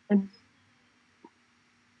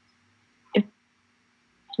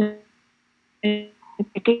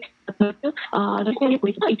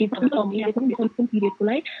पिरियडको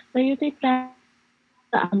लागि र यो चाहिँ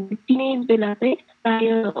हाम्रो टिनेज बेला चाहिँ प्राय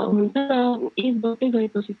हुन्छ र एज बढ्दै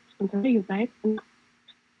गएपछि हुन्छ यो बाहेक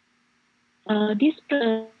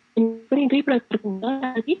पनि दुई प्रकारको हुन्छ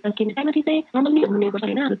प्राइमरी चाहिँ नर्मल्ली हुने गर्छ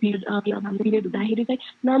होइन हाम्रो पिरियड हुँदाखेरि चाहिँ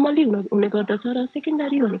नर्मल्ली हुने गर्दछ र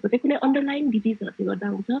सेकेन्डरी भनेको चाहिँ कुनै अन्डरलाइन डिजिजहरूले गर्दा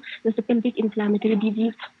हुन्छ जस्तै पेल्भिक इन्फ्लामेटरी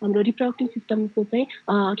डिजिज हाम्रो रिप्रोडक्टिभ सिस्टमको चाहिँ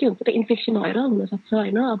के हुन्छ त इन्फेक्सन भएर हुनसक्छ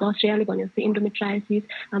होइन। अब श्रेयाले भने जस्तै एन्डोमेट्रायोसिस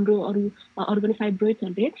हाम्रो अरू अर्गन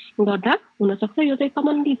फाइब्रोइड्सहरूले गर्दा हुनसक्छ। यो चाहिँ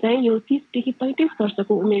कमनली चाहिँ यो 30 देखि 35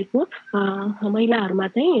 वर्षको उमेरको महिलाहरूमा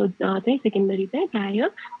चाहिँ यो चाहिँ सेकेन्डरी चाहिँ प्राय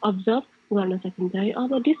अब्जर्भ गर्न सकिन्छ है।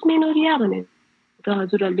 अब डिस्मेनोरिया भनेर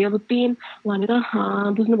हजुरहरूले अब पेन भनेर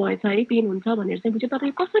बुझ्नुभएछ है पेन हुन्छ भनेर चाहिँ बुझ्यो तर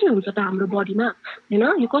यो कसरी हुन्छ त हाम्रो बडीमा होइन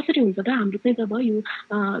यो कसरी हुन्छ त हाम्रो चाहिँ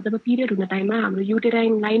जब पिरियड हुने टाइममा हाम्रो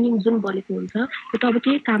युटेराइन लाइनिङ जुन बनेको हुन्छ त्यो त अब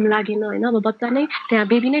केही काम लागेन होइन। अब बच्चा नै त्यहाँ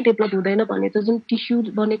बेबी नै डेभलप हुँदैन भने त जुन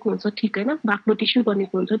टिस्यु बनेको हुन्छ ठिक होइन बाक्लो टिस्यु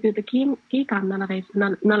बनेको हुन्छ त्यो त केही काम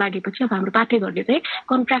नलागेपछि अब हाम्रो पाठेघरले चाहिँ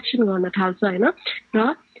कन्ट्र्याक्सन गर्न थाल्छ होइन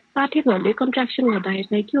र पाठेघरले कन्ट्र्याक्सन गर्दाखेरि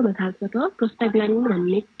चाहिँ के हुन थाल्छ त प्रोस्टाग्ल्यान्डिन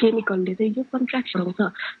भन्ने केमिकलले चाहिँ यो कन्ट्र्याक्सन हुन्छ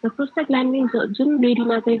र प्रोस्टाग्ल्यान्डिन जुन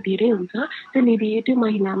लेडीमा चाहिँ धेरै हुन्छ त्यो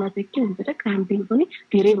महिलामा चाहिँ के हुन्छ त क्राम्पिङ पनि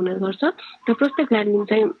धेरै हुने गर्छ र प्रोस्टाग्ल्यान्डिन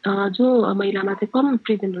चाहिँ जो महिलामा चाहिँ कम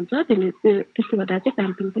प्रेजेन्ट हुन्छ त्यसले गर्दा चाहिँ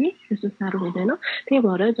क्राम्पिङ पनि त्यस्तो साह्रो हुँदैन। त्यही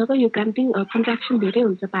भएर जब यो क्राम्पिङ कन्ट्र्याक्सन धेरै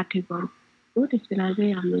हुन्छ पाठेघर हो त्यस बेला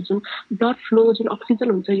चाहिँ हाम्रो जुन ब्लड फ्लो जुन अक्सिजन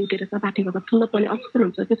हुन्छ युटेरसमा पाठेघरमा फुल्न पर्ने अक्सिजन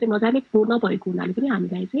हुन्छ त्यो चाहिँ मजाले फ्लो नभएको हुनाले पनि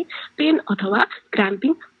हामीलाई चाहिँ पेन अथवा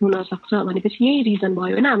क्राम्पिङ हुनसक्छ भनेपछि यही रिजन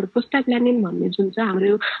भयो होइन। हाम्रो प्रोस्टाग्ल्यान्डिन भन्ने जुन छ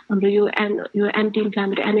हाम्रो यो एन्टी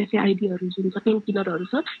इन्फ्लामेटरी एनएसएआइडीहरू जुन छ पेन किलरहरू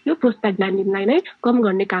छ यो प्रोस्टाग्ल्यान्डिनलाई नै कम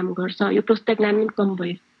गर्ने काम गर्छ। यो प्रोस्टाग्ल्यान्डिन कम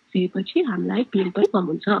भइसकेपछि हामीलाई पेन पनि कम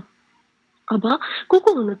हुन्छ। अब को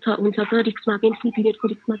हुन्छ त रिक्समा पेनफुल पिरियडको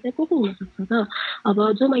रिक्समा चाहिँ को हुनसक्छ त अब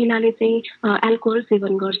जो महिलाले चाहिँ एल्कोहल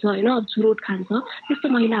सेवन गर्छ होइन चुरोट खान्छ त्यस्तो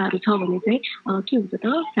महिलाहरू छ भने चाहिँ के हुन्छ त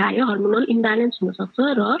प्राय हर्मोनल इम्ब्यालेन्स हुनसक्छ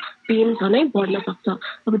र पेन झनै बढ्न सक्छ।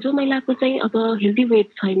 अब जो महिलाको चाहिँ अब हेल्दी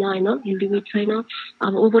वेट छैन होइन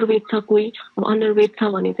अब ओभरवेट छ कोही अब अन्डरवेट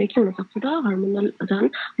छ भने चाहिँ के हुनसक्छ त हर्मोनल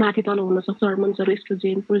झन् माथि तल हुनसक्छ हर्मोन्सहरू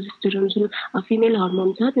एस्ट्रोजेन प्रोजेस्टेरोन जुन फिमेल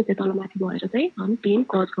हर्मोन छ त्यो चाहिँ तलमाथि भएर चाहिँ पेन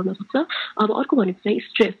कज गर्न सक्छ। अब अर्को भनेको चाहिँ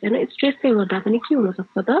स्ट्रेस होइन स्ट्रेसले गर्दा पनि के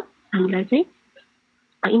हुनसक्छ त हामीलाई चाहिँ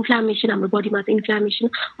इन्फ्लामेसन हाम्रो बडीमा चाहिँ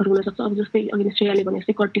इन्फ्लामेसनहरू हुनसक्छ। अब जस्तै अघि श्रेयाले भने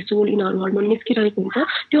जस्तै कर्टिसोल यिनीहरू हर्मोन निस्किरहेको हुन्छ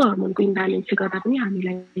त्यो हर्मोनको इम्ब्यालेन्सले गर्दा पनि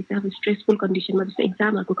हामीलाई चाहिँ अब स्ट्रेसफुल कन्डिसनमा जस्तै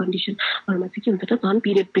एक्जामहरूको कन्डिसनहरूमा चाहिँ के हुन्छ त झन्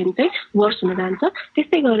पिरियड पेन चाहिँ वर्स हुन जान्छ।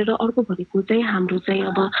 त्यस्तै गरेर अर्को भनेको चाहिँ हाम्रो चाहिँ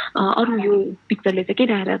अब अरू यो पिक्चरले चाहिँ के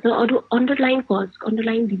देखाइरहेको छ अरू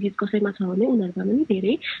अन्डरलाइन डिजिज कसैमा छ भने उनीहरूमा पनि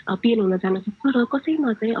धेरै पेन हुन जान सक्छ र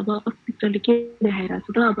कसैमा चाहिँ अब अर्को पिक्चरले के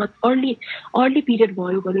देखाइरहेको छ त अब अर्ली पिरियड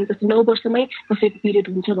भयो भने जस्तै 9 वर्षमै कसैको पिरियड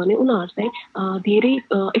हुन्छ भने उनीहरू चाहिँ धेरै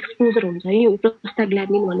एक्सपोजर हुन्छ है यो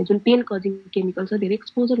प्रोस्टाग्ल्यान्डिन भन्ने जुन पेन कजिङ केमिकल छ धेरै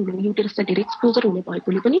एक्सपोजर हुने युटेरस चाहिँ धेरै एक्सपोजर हुने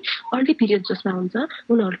भएकोले पनि अर्ली पिरियड जसमा हुन्छ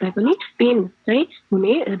उनीहरूलाई पनि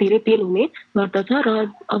धेरै पेन हुने गर्दछ। र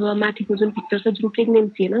अब माथिको जुन पिक्चर छ जुन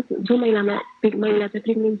प्रेग्नेन्सी होइन जो महिला चाहिँ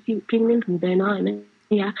प्रेग्नेन्ट हुँदैन होइन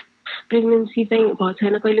या प्रेग्नेन्सी चाहिँ भएको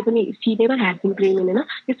छैन कहिले पनि सी नेभर ह्याज बिन प्रेग्नेन्ट होइन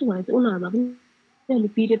त्यस्तो भए चाहिँ उनीहरूमा पनि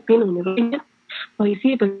पिरियड पेन हुने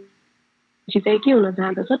भइसकेपछि चाहिँ के हुन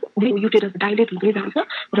जाँदछ युटेरस डाइलेट हुँदै जान्छ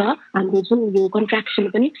र हाम्रो जुन यो कन्ट्र्याक्सन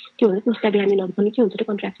पनि के हुन्छ प्रोस्टाग्ल्यान्डिनहरू पनि के हुन्छ त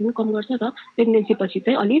कन्ट्र्याक्सन कम गर्छ र प्रेग्नेन्सी पछि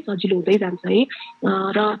चाहिँ अलिक सजिलो हुँदै जान्छ है।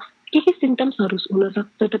 र के सिम्टम्सहरू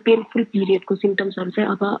हुनसक्छ त पेनफुल पिरियडको सिम्टम्सहरू चाहिँ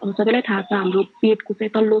अब सबैलाई थाहा छ हाम्रो पेटको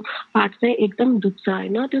चाहिँ तल्लो पार्ट चाहिँ एकदम दुख्छ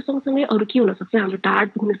होइन त्यो सँगसँगै अरू के हुनसक्छ हाम्रो ढाड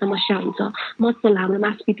दुख्ने समस्या हुन्छ मसल हाम्रो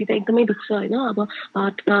मांसपेशी चाहिँ एकदमै दुख्छ होइन। अब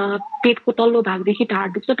पेटको तल्लो भागदेखि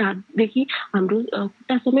ढाड दुख्छ ढाडदेखि हाम्रो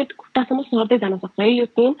खुट्टासम्म सर्दै जान सक्छ है यो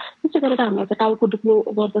पेन। त्यसै गरेर हामीलाई चाहिँ टाउको दुख्ने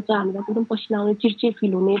गर्दछ हामीलाई एकदम पसिना आउने चिडचिड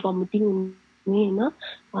फिल हुने भमिटिङ हुने होइन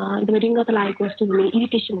एकदमै रिङ्गत लागेको जस्तो हुने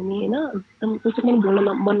इरिटेसन हुने होइन एकदम कसै पनि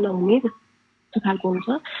बोल्न मन नहुने त्यस्तो खालको हुन्छ।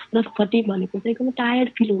 र फटिग भनेको चाहिँ एकदमै टायर्ड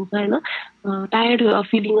फिल हुन्छ होइन टायर्ड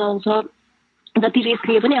फिलिङ आउँछ जति रेस्ट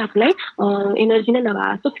लिए पनि आफूलाई एनर्जी नै नभए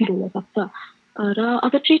जस्तो फिल हुनसक्छ। र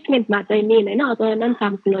अब ट्रिटमेन्टमा चाहिँ मेन होइन, अब नन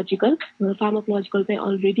फार्माकोलोजिकल चाहिँ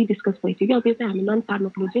अलरेडी डिस्कस भइसक्यो। अब यो चाहिँ हामी नन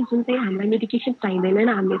फार्माकोलोजिकल जुन चाहिँ हामीलाई मेडिकेसन चाहिँदैन होइन,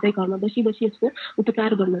 हामीले चाहिँ घरमा बसी बसी यसको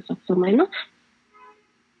उपचार गर्न सक्छौँ होइन।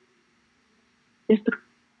 त्यस्तो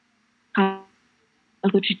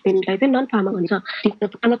ट्रिटमेन्टलाई चाहिँ नन फार्मा भन्छ।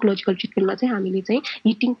 फार्माकोलोजिकल ट्रिटमेन्टमा चाहिँ हामीले चाहिँ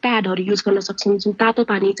हिटिङ प्याडहरू युज गर्न सक्छौँ, जुन तातो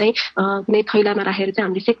पानी चाहिँ कुनै थैलामा राखेर चाहिँ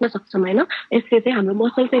हामीले सेक्न सक्छौँ होइन। यसले चाहिँ हाम्रो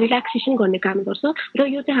मसल चाहिँ रिल्याक्सेसन गर्ने काम गर्छ र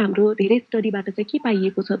यो चाहिँ हाम्रो धेरै स्टडीबाट चाहिँ के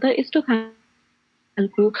पाइएको छ त, यस्तो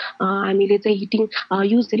खालको हामीले चाहिँ हिटिङ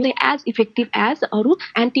युज चाहिँ एज इफेक्टिभ एज अरू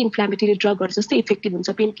एन्टी इन्फ्लामेटरी ड्रगहरू जस्तै इफेक्टिभ हुन्छ,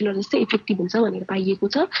 पेन किलर जस्तै इफेक्टिभ हुन्छ भनेर पाइएको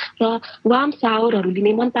छ। र वार्म सावरहरू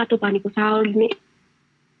लिने, मन तातो पानीको सावर लिने,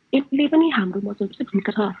 यसले पनि हाम्रो मसल चाहिँ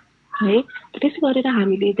भित्र छ है। त्यसै गरेर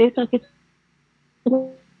हामीले चाहिँ सकेसम्म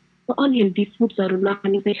अनहेल्दी फुड्सहरू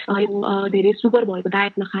नखाने, चाहिँ धेरै सुगर भएको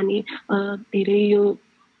डायट नखाने, धेरै यो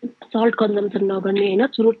सल्ट कन्जम्सन नगर्ने होइन,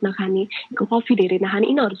 चुरोट नखाने, कफी धेरै नखाने,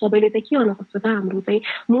 यिनीहरू सबैले चाहिँ के गर्न सक्छ त, हाम्रो चाहिँ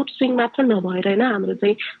मुड स्विङ मात्र नभएर होइन, हाम्रो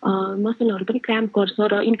चाहिँ मसलहरू पनि क्राम्प गर्छ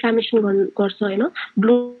र इन्फ्लामेसन गर्छ होइन,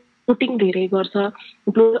 ब्लोटिङ धेरै गर्छ,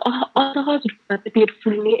 असहज रूपमा चाहिँ पेट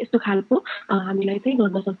फुल्ने, यस्तो खालको हामीलाई चाहिँ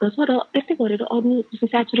गर्न सक्दछ। र त्यस्तै गरेर अरू जस्तै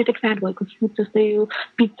स्याचुरेटेड फ्याट भएको फुड जस्तै यो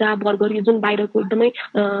पिज्जा बर्गर, यो जुन बाहिरको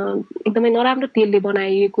एकदमै नराम्रो तेलले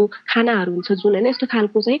बनाइएको खानाहरू हुन्छ जुन होइन, यस्तो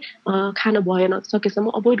खालको चाहिँ खान भएन, सकेसम्म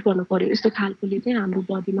अभोइड गर्नु पर्यो। यस्तो खालकोले चाहिँ हाम्रो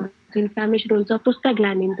बडीमा इन्फ्लामेसन हुन्छ,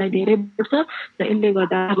 प्रोस्टाग्ल्यान्डिन चाहिँ धेरै बढ्छ र यसले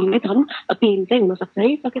गर्दा हामीलाई झन् पेन चाहिँ हुनसक्छ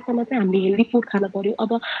है। सकेसम्म चाहिँ हामीले हेल्दी फुड खान पर्यो।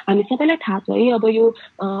 अब हामी सबैलाई थाहा छ है, अब यो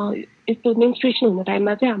यस्तो मेन्स्ट्रुएसन हुने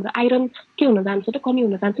टाइममा चाहिँ हाम्रो आइरन के हुन जान्छ त, कमी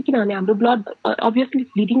हुन जान्छ, किनभने हाम्रो ब्लड अभियसली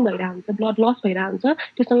ब्लिडिङ भइरहेको हुन्छ, ब्लड लस भइरहेको हुन्छ,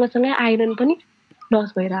 त्यो सँगसँगै आइरन पनि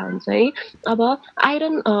लस भइरहेको हुन्छ है। अब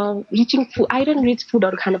आइरन रिच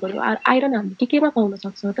फुडहरू खानु पर्यो। आइरन हामीले केमा पाउन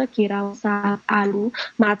सक्छ त, केरा, साग, आलु,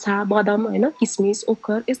 माछा, बदाम होइन, किसमिस,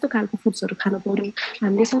 ओखर, यस्तो खालको फुड्सहरू खानु पर्यो।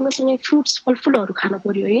 हामीले सँगसँगै फ्रुट्स, फलफुलहरू खानु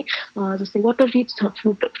पर्यो है, जस्तै वाटर रिच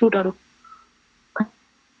फ्रुटहरू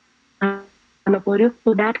खान पर्यो।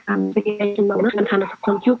 सो द्याट हामीले खान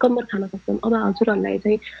सक्छौँ, क्युकम्बर खान सक्छौँ। अब हजुरहरूलाई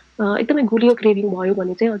चाहिँ एकदमै गुलियो क्रेभिङ भयो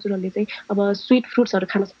भने चाहिँ हजुरहरूले चाहिँ अब स्विट फ्रुट्सहरू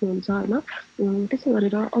खान सक्नुहुन्छ होइन। त्यसै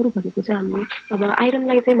गरेर अरू भनेको चाहिँ हामीले अब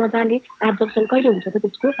आइरनलाई चाहिँ मजाले एब्जर्प्सन कहिले हुन्छ त,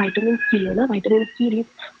 त्यसको भाइटामिन सी होइन, भाइटामिन सी रिच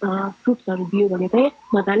फ्रुट्सहरू दियो भने चाहिँ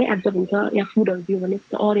मजाले एब्जर्ब हुन्छ, या फुडहरू दियो भने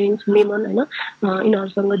अरेन्ज, लेमन होइन,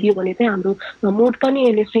 यिनीहरूसँग दियो भने चाहिँ हाम्रो मुड पनि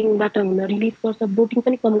यसले स्विङबाट हुन रिलिज गर्छ, ब्लोटिङ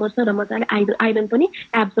पनि कम गर्छ र मजाले आइरन पनि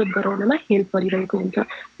एब्जर्ब गराउनमा हेल्प गरिरहेको हुन्छ।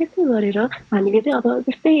 त्यसै गरेर हामीले चाहिँ अब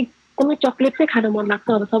त्यस्तै एकदमै चक्लेट चाहिँ खान मन लाग्छ,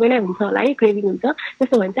 अब सबैलाई हुन्छ होला है, क्रेभिङ हुन्छ।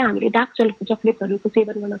 त्यसो भने चाहिँ हामीले डार्क चक्लेटहरूको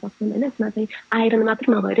सेवन गर्न सक्छौँ होइन। यसमा चाहिँ आइरन मात्र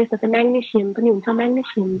नभएर यसमा चाहिँ म्याग्नेसियम पनि हुन्छ।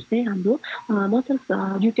 म्याग्नेसियम चाहिँ हाम्रो मसल्स,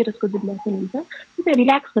 युटेरसको जुन मसल हुन्छ त्यो चाहिँ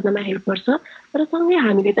रिल्याक्स गर्नमा हेल्प गर्छ। र सँगै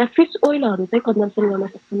हामीले चाहिँ फिस ओइलहरू चाहिँ कन्जम्सन गर्न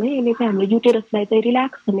सक्छौँ है। यसले चाहिँ हाम्रो युटेरसलाई चाहिँ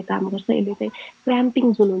रिल्याक्स गर्ने काम गर्छ। यसले चाहिँ क्राम्पिङ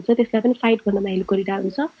जुन हुन्छ त्यसलाई पनि फाइट गर्नमा हेल्प गरिरहेको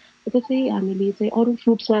हुन्छ। त्यसै हामीले चाहिँ अरू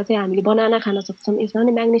फ्रुट्समा चाहिँ हामीले बनाना खान सक्छौँ, यसमा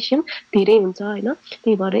पनि म्याग्नेसियम धेरै हुन्छ होइन।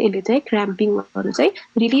 त्यही भएर यसले चाहिँ क्राम्पिङहरू चाहिँ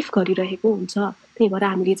रिलिफ गरिरहेको हुन्छ। त्यही भएर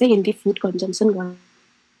हामीले चाहिँ हेल्दी फुड कन्जम्सन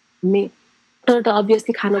गर्ने तर त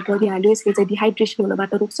अभियसली खान परिहाल्यो। यसले चाहिँ डिहाइड्रेसन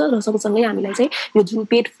हुनबाट रोक्छ र सँगसँगै हामीलाई चाहिँ यो जुन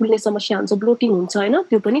पेट फुल्ने समस्या हुन्छ, ब्लोटिङ हुन्छ होइन,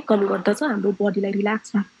 त्यो पनि कम गर्दछ, हाम्रो बडीलाई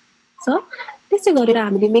रिल्याक्स राख्छ। त्यसै गरेर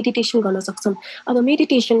हामीले मेडिटेसन गर्न सक्छौँ। अब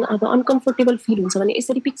मेडिटेसन अब अनकम्फर्टेबल फिल हुन्छ भने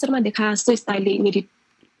यसरी पिक्चरमा देखा जस्तो स्टाइलले मेडिटेसन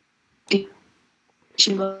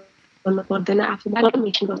गर्नु पर्दैन, आफूलाई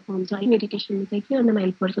मेडिटेसन गर्नुहुन्छ है। मेडिटेसनले चाहिँ के गर्नमा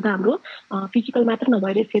हेल्प गर्छ त, हाम्रो फिजिकल मात्र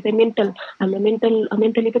नभएर यसले चाहिँ हाम्रो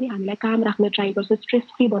मेन्टली पनि हामीलाई काम राख्न ट्राई गर्छ, स्ट्रेस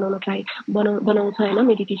फ्री बनाउँछ होइन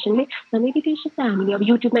मेडिटेसनले। र मेडिटेसन चाहिँ हामीले अब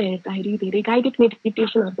युट्युबमा हेर्दाखेरि धेरै गाइडेड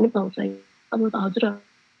मेडिटेसनहरू पनि पाउँछ है। अब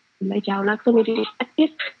हजुरहरूलाई चाउ लाग्छ मेडिटेसन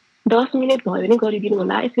एटलिस्ट 10 मिनट भयो भने गरिदिनु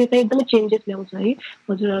होला। यसले चाहिँ एकदमै चेन्जेस ल्याउँछ है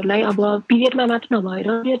हजुरहरूलाई। अब पिरियडमा मात्र नभएर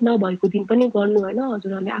पिरियड नभएको दिन पनि गर्नु होइन,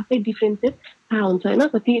 हजुरहरूले आफै डिफ्रेन्सेस थाहा हुन्छ होइन,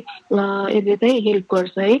 कति यसले चाहिँ हेल्प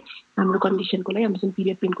गर्छ है हाम्रो कन्डिसनको लागि, हाम्रो जुन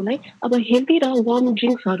पिरियड पेनको लागि। अब हेल्दी र वार्म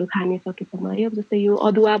ड्रिङ्क्सहरू खाने सकेसम्म है, अब जस्तै यो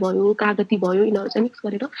अदुवा भयो, कागती भयो, यिनीहरू चाहिँ मिक्स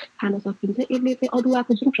गरेर खान सकिन्छ। यसले चाहिँ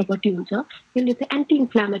अदुवाको जुन प्रपर्टी हुन्छ यसले चाहिँ एन्टी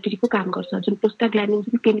इन्फ्लामेटरीको काम गर्छ। जुन प्रोस्टाग्ल्यान्डिन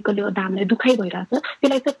जुन केमिकलले गर्दा हामीलाई दुखाइ भइरहेछ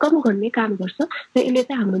त्यसलाई चाहिँ कम गर्ने काम गर्छ र यसले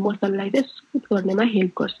चाहिँ हाम्रो मसललाई चाहिँ सुट गर्नेमा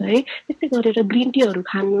हेल्प गर्छ है। त्यस्तै गरेर ग्रिन टीहरू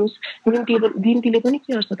खानुहोस्। ग्रिन टीले पनि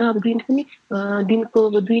के गर्छ त, अब ग्रिन टी पनि दिनको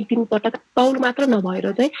 2-3 पटक, तौल मात्र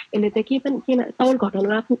नभएर चाहिँ यसले चाहिँ के तौल घटाउन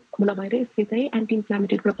नभएर यसले चाहिँ एन्टी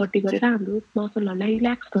इन्फ्लामेटरी प्रपर्टी गरेर हाम्रो मसलहरूलाई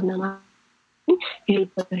रिल्याक्स गर्नमा हेल्प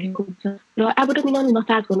गरिरहेको हुन्छ र एब्डोमिनल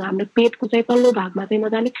मसाज गर्नु हाम्रो पेटको चाहिँ तल्लो भागमा चाहिँ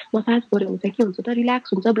मजाले मसाज गर्यो भने चाहिँ के हुन्छ त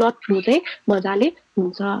रिल्याक्स हुन्छ ब्लड फ्लो चाहिँ मजाले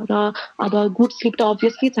हुन्छ र अब गुड स्लिप त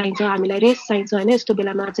अभियसली चाहिन्छ हामीलाई रेस्ट चाहिन्छ होइन यस्तो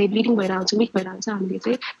बेलामा चाहिँ ब्लिडिङ भएर आउँछ विक भएर आउँछ हामीले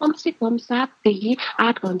चाहिँ कमसे कम 7 देखि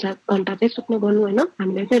 8 घन्टा चाहिँ सुत्न गर्नु होइन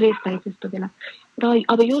हामीलाई चाहिँ रेस्ट चाहिन्छ यस्तो बेला र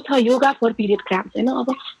अब यो छ योगा फर पिरियड क्राम्प होइन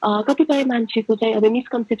अब कतिपय मान्छेको चाहिँ अब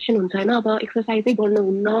मिसकन्सेप्सन हुन्छ होइन अब एक्सर्साइजै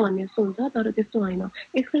गर्नुहुन्न भन्ने जस्तो हुन्छ तर त्यस्तो होइन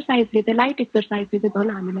एक्सर्साइजले चाहिँ लाइट एक्सर्साइजले चाहिँ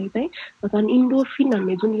झन् हामीलाई चाहिँ झन् इन्डोर्फिन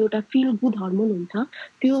भन्ने जुन एउटा फिल गुड हर्मोन हुन्छ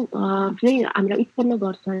त्यो चाहिँ हामीलाई उत्पन्न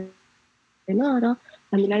गर्छ होइन र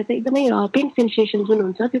हामीलाई चाहिँ एकदमै पेन सेन्सेसन जुन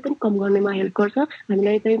हुन्छ त्यो पनि कम गर्नेमा हेल्प गर्छ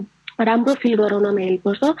हामीलाई चाहिँ राम्रो फिल गराउनमा हेल्प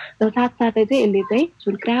गर्छ र साथसाथै चाहिँ यसले चाहिँ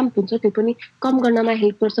जुन क्राम्प हुन्छ त्यो पनि कम गर्नमा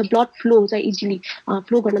हेल्प गर्छ ब्लड फ्लो चाहिँ इजिली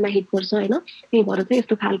फ्लो गर्नमा हेल्प गर्छ होइन त्यही भएर चाहिँ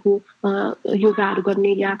यस्तो खालको योगाहरू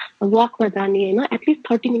गर्ने या वकमा जाने होइन एटलिस्ट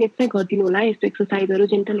 30 मिनट चाहिँ गरिदिनु होला यस्तो एक्सर्साइजहरू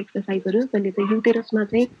जेन्टल एक्सर्साइजहरू जसले चाहिँ युटेरसमा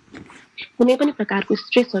चाहिँ कुनै पनि प्रकारको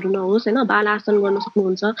स्ट्रेसहरू नहोस् होइन बाल आसन गर्न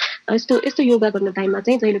सक्नुहुन्छ यस्तो योगा गर्ने टाइममा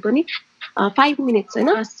चाहिँ जहिले पनि 5 मिनट्स होइन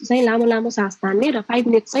चाहिँ लामो लामो सास तान्ने र 5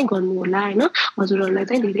 मिनट्स चाहिँ गर्नु होला होइन हजुरहरूलाई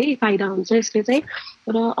चाहिँ धेरै फाइदा हुन्छ यसले चाहिँ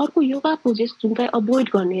र अर्को योगा पोजेस जुन चाहिँ अभोइड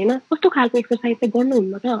गर्ने होइन कस्तो खालको एक्सर्साइज चाहिँ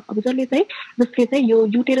गर्नुहुन्न त अब जसले चाहिँ यो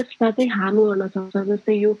युटेरसमा चाहिँ हार्म गर्न सक्छ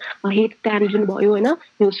जस्तै यो हेड स्ट्यान्ड जुन भयो होइन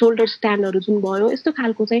यो सोल्डर स्ट्यान्डहरू जुन भयो यस्तो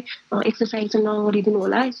खालको चाहिँ एक्सर्साइज चाहिँ नगरिदिनु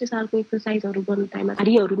होला यस्तो खालको एक्सर्साइजहरू गर्ने टाइममा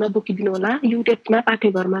घारीहरू नबोकिदिनु होला युटेरसमा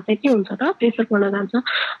पाठेघरमा चाहिँ के हुन्छ त प्रेसर पर्न जान्छ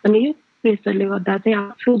अनि यो प्रेसरले गर्दा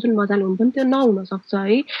चाहिँ फ्लो जुन मजाले हुन्छ नि त्यो नहुन सक्छ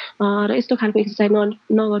है र यस्तो खालको एक्सर्साइज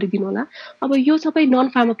नगरिदिनु होला अब यो सबै नन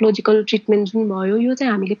फार्माकोलोजिकल ट्रिटमेन्ट जुन भयो यो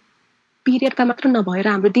चाहिँ हामीले पिरियडका मात्र नभएर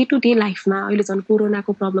हाम्रो डे टु डे लाइफमा अहिले झन्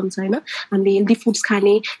कोरोनाको प्रब्लम छ होइन हामीले हेल्दी फुड्स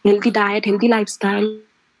खाने healthy diet healthy lifestyle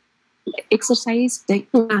exercise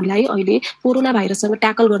हामीलाई अहिले कोरोना भाइरससँग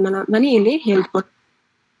ट्याकल गर्नमा पनि यसले हेल्प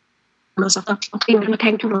गर्न सक्छ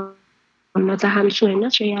थ्याङ्क यू भन्न चाहन्छु होइन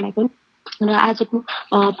श्रेयालाई पनि र आजको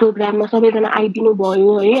प्रोग्राममा सबैजना आइदिनु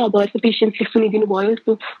भयो है अब यस्तो पेसेन्सले सुनिदिनु भयो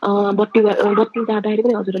यस्तो बत्ती जाँदाखेरि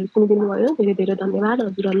पनि हजुरहरूले सुनिदिनु भयो धेरै धेरै धन्यवाद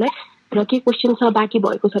हजुरहरूलाई र के क्वेसन छ बाँकी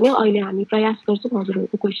भएको छ भने अहिले हामी प्रयास गर्छौँ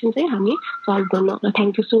हजुरहरूको क्वेसन चाहिँ हामी सल्भ गर्न र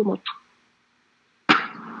thank you so much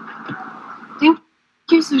thank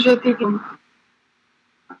you सुजती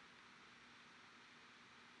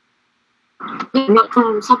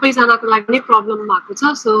सबैजनाको लागि नै प्रब्लम भएको छ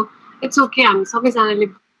सो इट्स ओके हामी सबैजनाले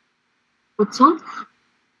बुझ्छौँ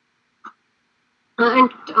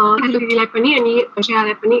एन्ड दिदीलाई पनि अनि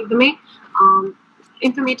श्रेयालाई पनि एकदमै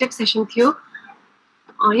इन्फर्मेटिभ सेसन थियो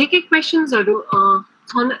एक क्वेसन्सहरू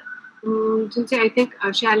छन् जुन चाहिँ आई थिङ्क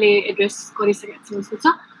श्रेयाले एड्रेस गरिसकेको छ जस्तो छ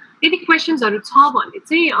यदि क्वेसन्सहरू छ भने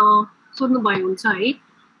चाहिँ सोध्नुभयो हुन्छ है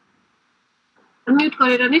म्युट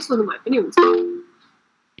गरेर नै सोध्नुभयो पनि हुन्छ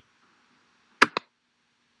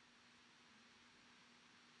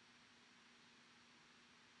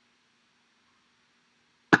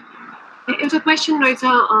एउटा क्वेसन रहेछ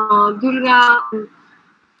दुर्गा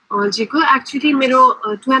जीको एक्चुअली मेरो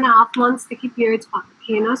 2.5 मन्थ्सदेखि पिरियड्स भएको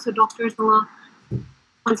थिएन सो डक्टरसँग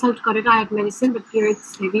कन्सल्ट गरेर आएको मेडिसिन बट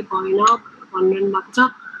पिरियड्स हेभी भएन भन्नु भएको छ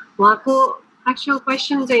उहाँको एक्चुअल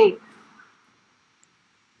क्वेसन चाहिँ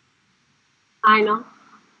आएन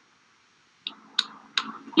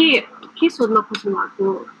के सोध्न खोज्नु भएको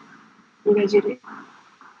दुर्गाजीले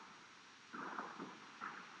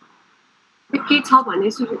के छ भने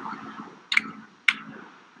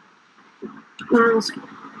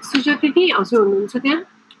सुजती हजुर हुनुहुन्छ त्यहाँ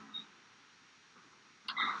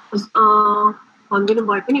भनिदिनु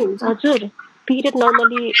भए पनि हुन्छ हजुर पिरियड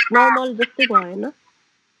नर्मल जस्तै भएन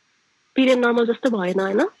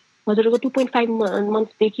होइन हजुरको 2.5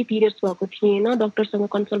 मन्थ्सदेखि पिरियड्स भएको थिएन डक्टरसँग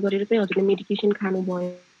कन्सल्ट गरेर चाहिँ हजुरले मेडिकेसन खानु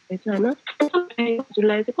भएछ होइन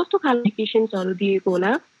हजुरलाई चाहिँ कस्तो खालको मेडिकेसन्सहरू दिएको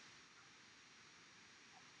होला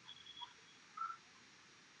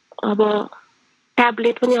अब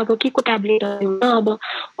ट्याब्लेट पनि अब के को ट्याब्लेट अब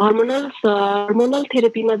हर्मोनल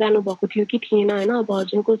थेरापीमा जानुभएको थियो कि थिएन होइन अब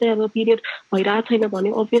हजुरको चाहिँ अब पिरियड भइरहेको छैन भने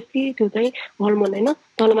अभियसली त्यो चाहिँ हर्मोन होइन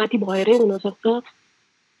तलमाथि भएरै हुनसक्छ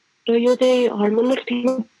र यो चाहिँ हर्मोनल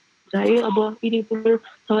है अब इरेगुलर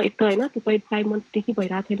छ एक त होइन 2.5 मन्थ्सदेखि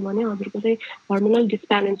भइरहेको छैन भने हजुरको चाहिँ हर्मोनल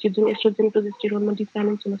डिसब्यालेन्स जुन एस्ट्रोजेन प्रोजेस्टेरोनमा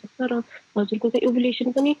डिसब्यालेन्स हुनसक्छ र हजुरको चाहिँ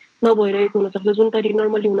ओभुलेसन पनि नभइरहेको हुनसक्छ जुन तरिका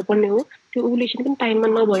नर्मली हुनुपर्ने हो त्यो ओभुलेसन पनि टाइममा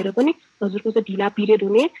नभएर पनि हजुरको चाहिँ ढिला पिरियड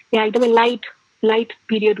हुने या एकदमै लाइट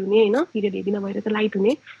पिरियड हुने होइन पिरियड हेभी नभएर चाहिँ लाइट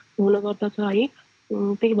हुने हुन गर्दछ है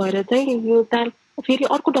त्यही भएर चाहिँ यो फेरि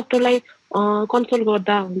अर्को डक्टरलाई कन्सल्ट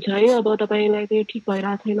गर्दा हुन्छ है अब तपाईँलाई चाहिँ ठिक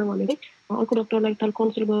भइरहेको छैन भने अर्को डक्टरलाई एकताल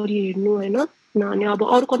कन्सल्ट गरी हेर्नु होइन अनि अब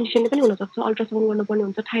अरू कन्डिसनले पनि हुनसक्छ अल्ट्रासाउन्ड गर्नुपर्ने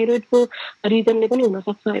हुन्छ थाइरोइडको रिजनले पनि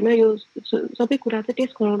हुनसक्छ होइन यो सबै कुरा चाहिँ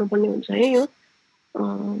टेस्ट गराउनु पर्ने हुन्छ है यो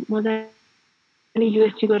मजाले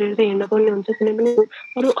युएसजी गरेर चाहिँ हेर्न पर्ने हुन्छ कुनै पनि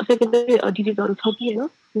अरू सेकेन्डरी डिजिजहरू छ कि होइन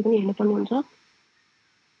त्यो पनि हेर्न पर्ने हुन्छ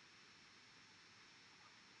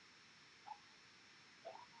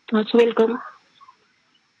welcome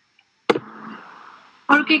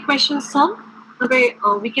Okay, questions, sir? Okay,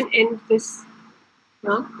 we can end this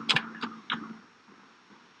now.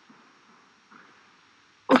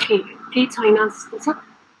 Okay, please join us, sir.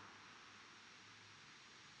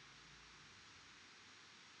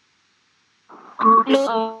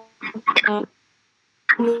 Hello,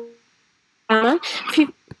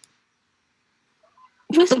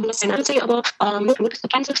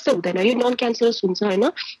 cancer चाहिँ हुँदैन यो नन क्यान्सरस हुन्छ होइन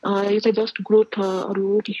यो चाहिँ जस्ट ग्रोथ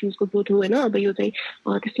अरू टिस्युजको ग्रोथ हो होइन अब यो चाहिँ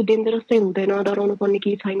त्यस्तो डेन्जरस चाहिँ हुँदैन डराउनु पर्ने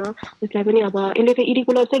केही छैन त्यसलाई पनि अब यसले चाहिँ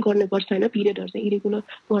इरेगुलर चाहिँ गर्नुपर्छ होइन पिरियडहरू चाहिँ इरेगुलर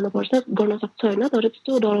गर्न सक्छ होइन तर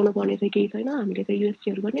त्यस्तो डराउनु पर्ने चाहिँ केही छैन हामीले चाहिँ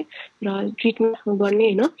युएसजीहरू गर्ने र ट्रिटमेन्ट गर्ने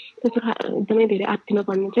होइन त्यस्तो एकदमै धेरै आत्तिन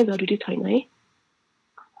पर्ने चाहिँ जरुरी छैन है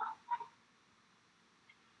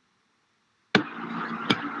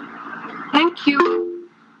Thank you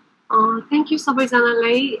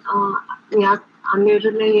सबैजनालाई यहाँ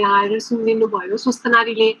हामीहरूलाई यहाँ आएर सुनिदिनु भयो स्वस्थ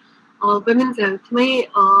नारीले वुमेन्स हेल्थमै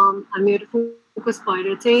हामीहरू फोकस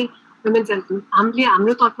भएर चाहिँ वुमेन्स हेल्थ हामीले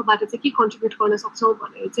हाम्रो तर्फबाट चाहिँ के कन्ट्रिब्युट गर्न सक्छौँ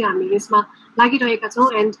भनेर चाहिँ हामीले यसमा लागिरहेका छौँ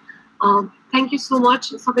and thank you so much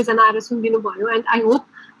सबैजना आएर सुनिदिनु भयो एन्ड आई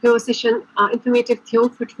होप यो सेसन इन्फर्मेटिभ थियो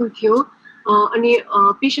फ्रुटफुल थियो अनि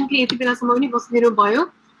पेसेन्टले यति बेलासम्म पनि बसिदिनु भयो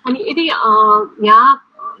अनि यदि यहाँ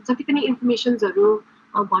जति पनि इन्फर्मेसन्सहरू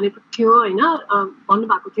भनेको थियो होइन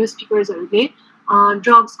भन्नुभएको थियो स्पिकर्सहरूले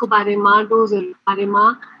ड्रग्सको बारेमा डोजहरूको बारेमा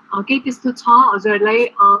केही त्यस्तो छ हजुरहरूलाई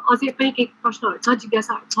अझै पनि केही प्रश्नहरू छ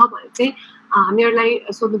जिज्ञासाहरू छ भने चाहिँ हामीहरूलाई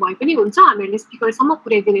सोध्नु भए पनि हुन्छ हामीहरूले स्पिकरसम्म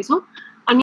पुर्याइदिनेछौँ